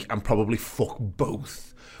 games a week and probably fuck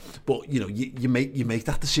both. But you know, you make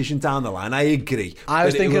that decision down the line. I agree. I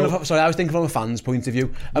was thinking from a fan's point of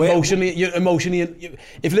view. Emotionally,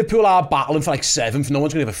 if Liverpool are battling for like 7th, no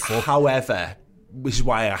one's going to give a fuck. However, which is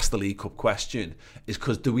why I asked the League Cup question, is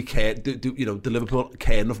because do we care? Do Liverpool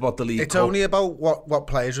care enough about the League Cup? It's only about what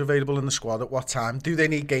players are available in the squad at what time. Do they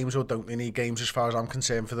need games or don't they need games? As far as I'm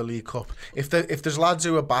concerned, for the League Cup, if there's lads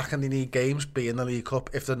who are back and they need games, be in the League Cup.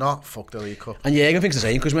 If they're not, fuck the League Cup. And Jürgen thinks the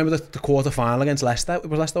same because remember the quarter final against Leicester? It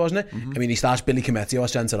was Leicester, wasn't it? Mm-hmm. I mean, he starts Billy Cometio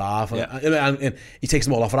as centre half, and he takes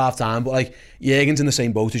them all off at half time. But like Jürgen's in the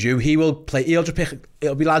same boat as you. He will play. He'll just pick.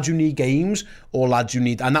 It'll be lads who need games or lads who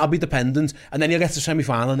need, and that'll be dependent. And then he'll get to the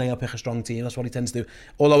semi-final and then he'll pick a strong team. That's what he tends to do.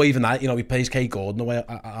 Although even that, he plays Kate Gordon away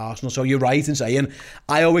at Arsenal. So you're right in saying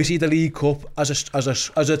I always see the League Cup as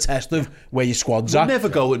a test of where your squad's at. We're never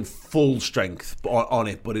going full strength on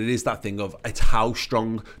it, but it is that thing of it's how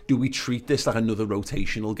strong do we treat this like another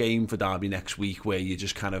rotational game for Derby next week where you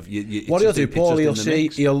just kind of what he'll do, Paul,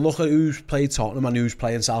 he'll look at who's played Tottenham and who's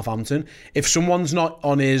playing Southampton. If someone's not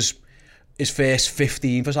on his first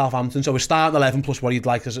 15 for Southampton, so we're starting 11 plus what he'd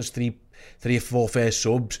like as 3 or 4 first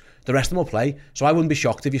subs, the rest of them will play. So I wouldn't be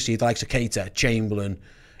shocked if you see the likes of Keita, Chamberlain,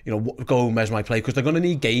 Gomez might play, because they're going to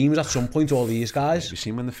need games at some point, all these guys. We've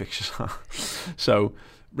seen when the fixtures are. So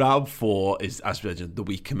round 4 is, as mentioned, the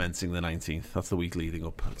week commencing the 19th. That's the week leading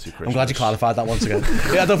up to Christmas. I'm glad you clarified that once again.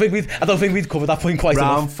 I don't think we'd covered that point quite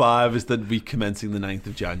enough. Round 5 is the week commencing the 9th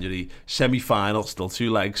of January. Semi-final, still 2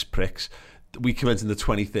 legs, pricks. We commence in the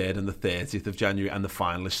 23rd and the 30th of January, and the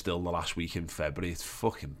final is still the last week in February. It's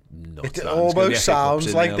fucking nuts. It almost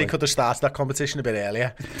sounds like they could have started that competition a bit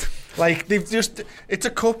earlier. Like it's a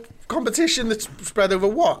cup competition that's spread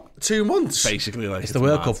over 2 months? Basically, like it's the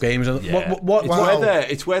World Cup games. Yeah.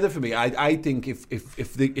 It's weather for me. I think if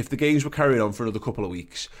the games were carried on for another couple of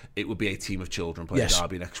weeks, it would be a team of children playing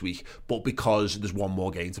Derby next week. But because there's one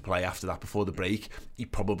more game to play after that before the break, he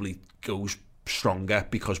probably goes stronger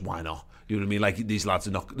because why not? You know what I mean? Like these lads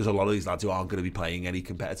are not. There's a lot of these lads who aren't going to be playing any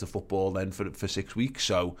competitive football then for 6 weeks.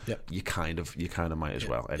 So you kind of might as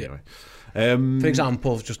well. Anyway, for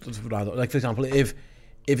example, if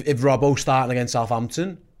Robbo's starting against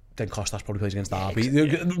Southampton, then Costas probably plays against Derby.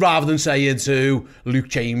 Rather than saying to Luke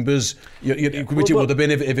Chambers, which it would have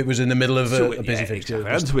been if it was in the middle of a busy fixture.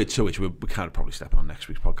 Exactly. And to which we kind of probably stepping on next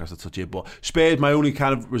week's podcast to touch it. But Spurs, my only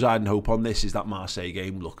kind of residing hope on this is that Marseille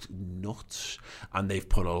game looked nuts, and they've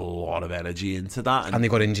put a lot of energy into that. And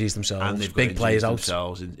they've got injuries themselves. And they've big players out.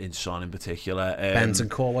 Themselves in Son in particular.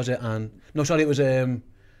 Bentancur, was it? And no, sorry, it was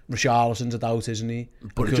Richarlison's a doubt, isn't he?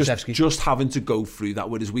 But just having to go through that,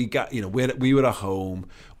 whereas we got, we were at home,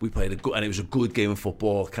 we played and it was a good game of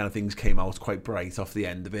football. Kind of things came out quite bright off the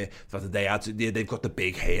end of it. The fact that they've got the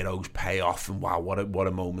big heroes pay off, and wow, what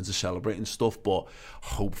a moment to celebrate and stuff. But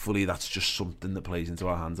hopefully that's just something that plays into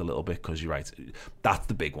our hands a little bit, because you're right, that's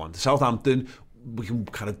the big one. Southampton,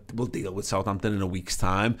 we'll deal with Southampton in a week's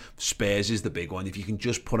time. Spurs is the big one. If you can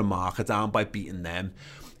just put a marker down by beating them,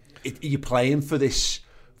 you're playing for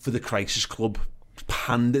the crisis club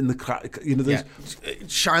hand in the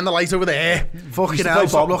shine the light over there. Fucking hell,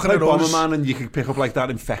 stop looking at us. Bomberman, and you can pick up like that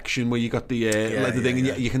infection where you got the thing,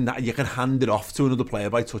 and you can hand it off to another player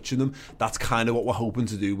by touching them. That's kind of what we're hoping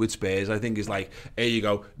to do with Spurs. I think is like, here you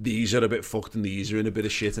go, these are a bit fucked and these are in a bit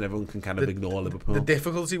of shit, and everyone can kind of ignore Liverpool. The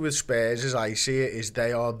difficulty with Spurs, as I see it, is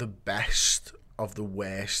they are the best of the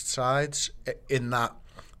worst sides, in that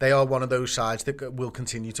they are one of those sides that will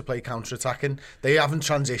continue to play counter-attacking. They haven't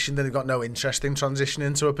transitioned and they've got no interest in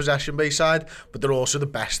transitioning to a possession-based side, but they're also the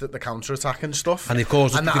best at the counter-attacking stuff. And they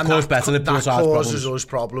cause better Liverpool sides causes us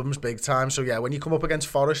problems big time. So yeah, when you come up against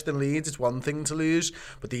Forest and Leeds, it's one thing to lose,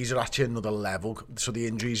 but these are actually another level. So the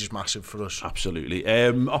injuries is massive for us. Absolutely.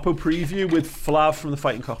 Oppo preview with Flav from the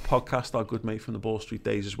Fighting Cock podcast, our good mate from the Ball Street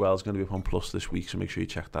days as well, is going to be up on Plus this week, so make sure you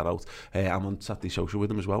check that out. I'm on Saturday Social with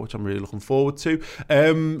him as well, which I'm really looking forward to.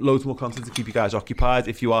 Loads more content to keep you guys occupied.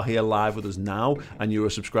 If you are here live with us now and you're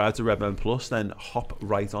a subscriber to Redmen Plus, then hop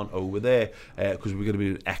right on over there, because we're going to be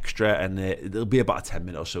doing extra, and there'll be about a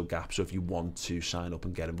 10-minute or so gap, so if you want to sign up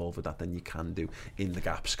and get involved with that, then you can do in the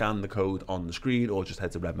gap. Scan the code on the screen or just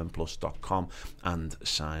head to redmenplus.com and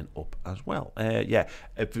sign up as well.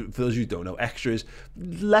 For those who don't know, extra is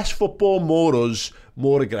less football, more us,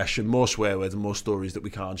 more aggression, more swear words, and more stories that we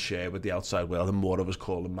can't share with the outside world, and more of us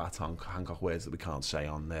calling Matt Hancock words that we can't say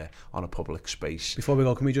on a public space. Before we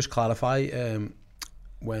go, can we just clarify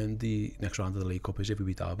when the next round of the League Cup is if we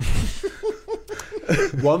beat Derby?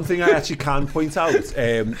 One thing I actually can point out is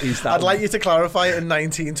that I'd like you to clarify it in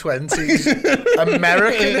 1920s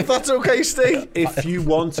American, if that's okay, Steve. If you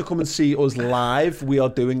want to come and see us live, we are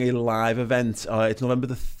doing a live event. It's November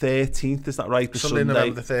the 13th, is that right? Sunday,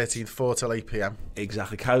 November the 13th, 4 till 8 p.m.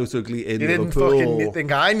 Exactly. Coyote Ugly in you Liverpool. You didn't fucking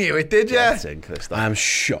think I knew it, did you? I'm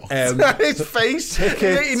shocked. His face.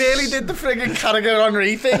 He nearly did the friggin' Carragher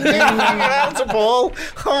Henry thing. Out a ball.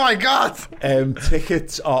 Oh my God.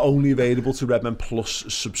 Tickets are only available to Redmen Plus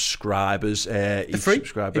subscribers. Free?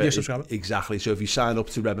 Subscriber, if you're a subscriber. Exactly. So if you sign up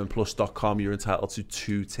to redmenplus.com, you're entitled to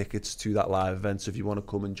 2 tickets to that live event. So if you want to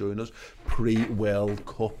come and join us pre-World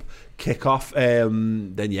Cup kickoff,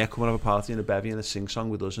 then come and have a party and a bevy and a sing-song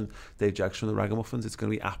with us and Dave Jaggs from the Ragamuffins. It's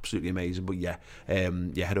going to be absolutely amazing. But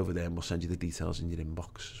head over there and we'll send you the details in your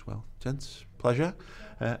inbox as well. Gents, pleasure.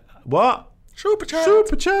 What? Super chat.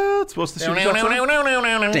 What's the super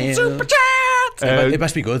chat? Super chat. It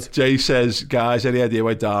must be good. Jay says, guys, any idea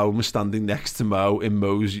why Darwin was standing next to Mo in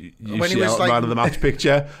Mo's UCL man of the match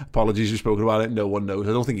picture? Apologies, we've spoken about it. No one knows.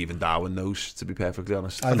 I don't think even Darwin knows, to be perfectly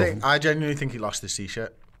honest. I genuinely think he lost his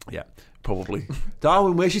t-shirt. Yeah, probably.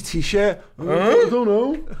 Darwin, where's your t-shirt? I don't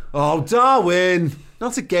know. Oh, Darwin.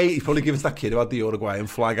 Not a gate. He's probably given to that kid who had the Uruguayan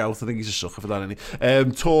flag out. I think he's a sucker for that, isn't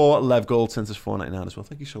he? Tor Lev Gold sent us $4.99 as well.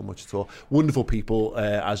 Thank you so much, Tor. Wonderful people,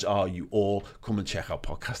 as are you all. Come and check out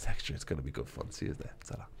Podcast Extra. It's going to be good fun. See you there.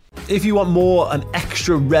 Ta-ra. If you want an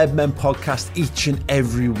extra Redmen podcast each and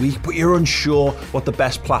every week, but you're unsure what the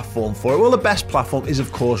best platform for it, well, the best platform is,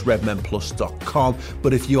 of course, redmenplus.com.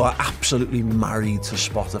 But if you are absolutely married to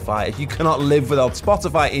Spotify, if you cannot live without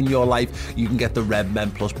Spotify in your life, you can get the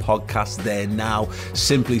Redmen Plus podcast there now.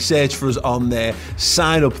 Simply search for us on there,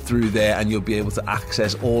 sign up through there, and you'll be able to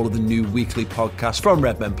access all of the new weekly podcasts from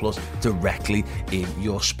Redmen Plus directly in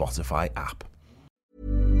your Spotify app.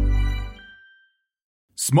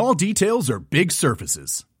 Small details are big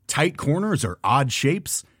surfaces. Tight corners are odd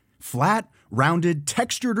shapes. Flat, rounded,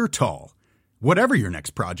 textured, or tall. Whatever your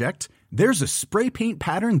next project, there's a spray paint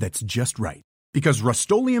pattern that's just right. Because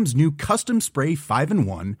Rust-Oleum's new Custom Spray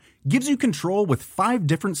 5-in-1 gives you control with 5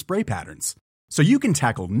 different spray patterns. So you can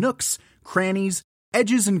tackle nooks, crannies,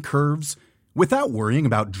 edges, and curves without worrying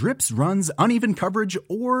about drips, runs, uneven coverage,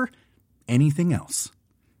 or anything else.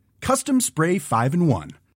 Custom Spray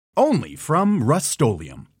 5-in-1. Only from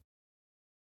Rust-Oleum.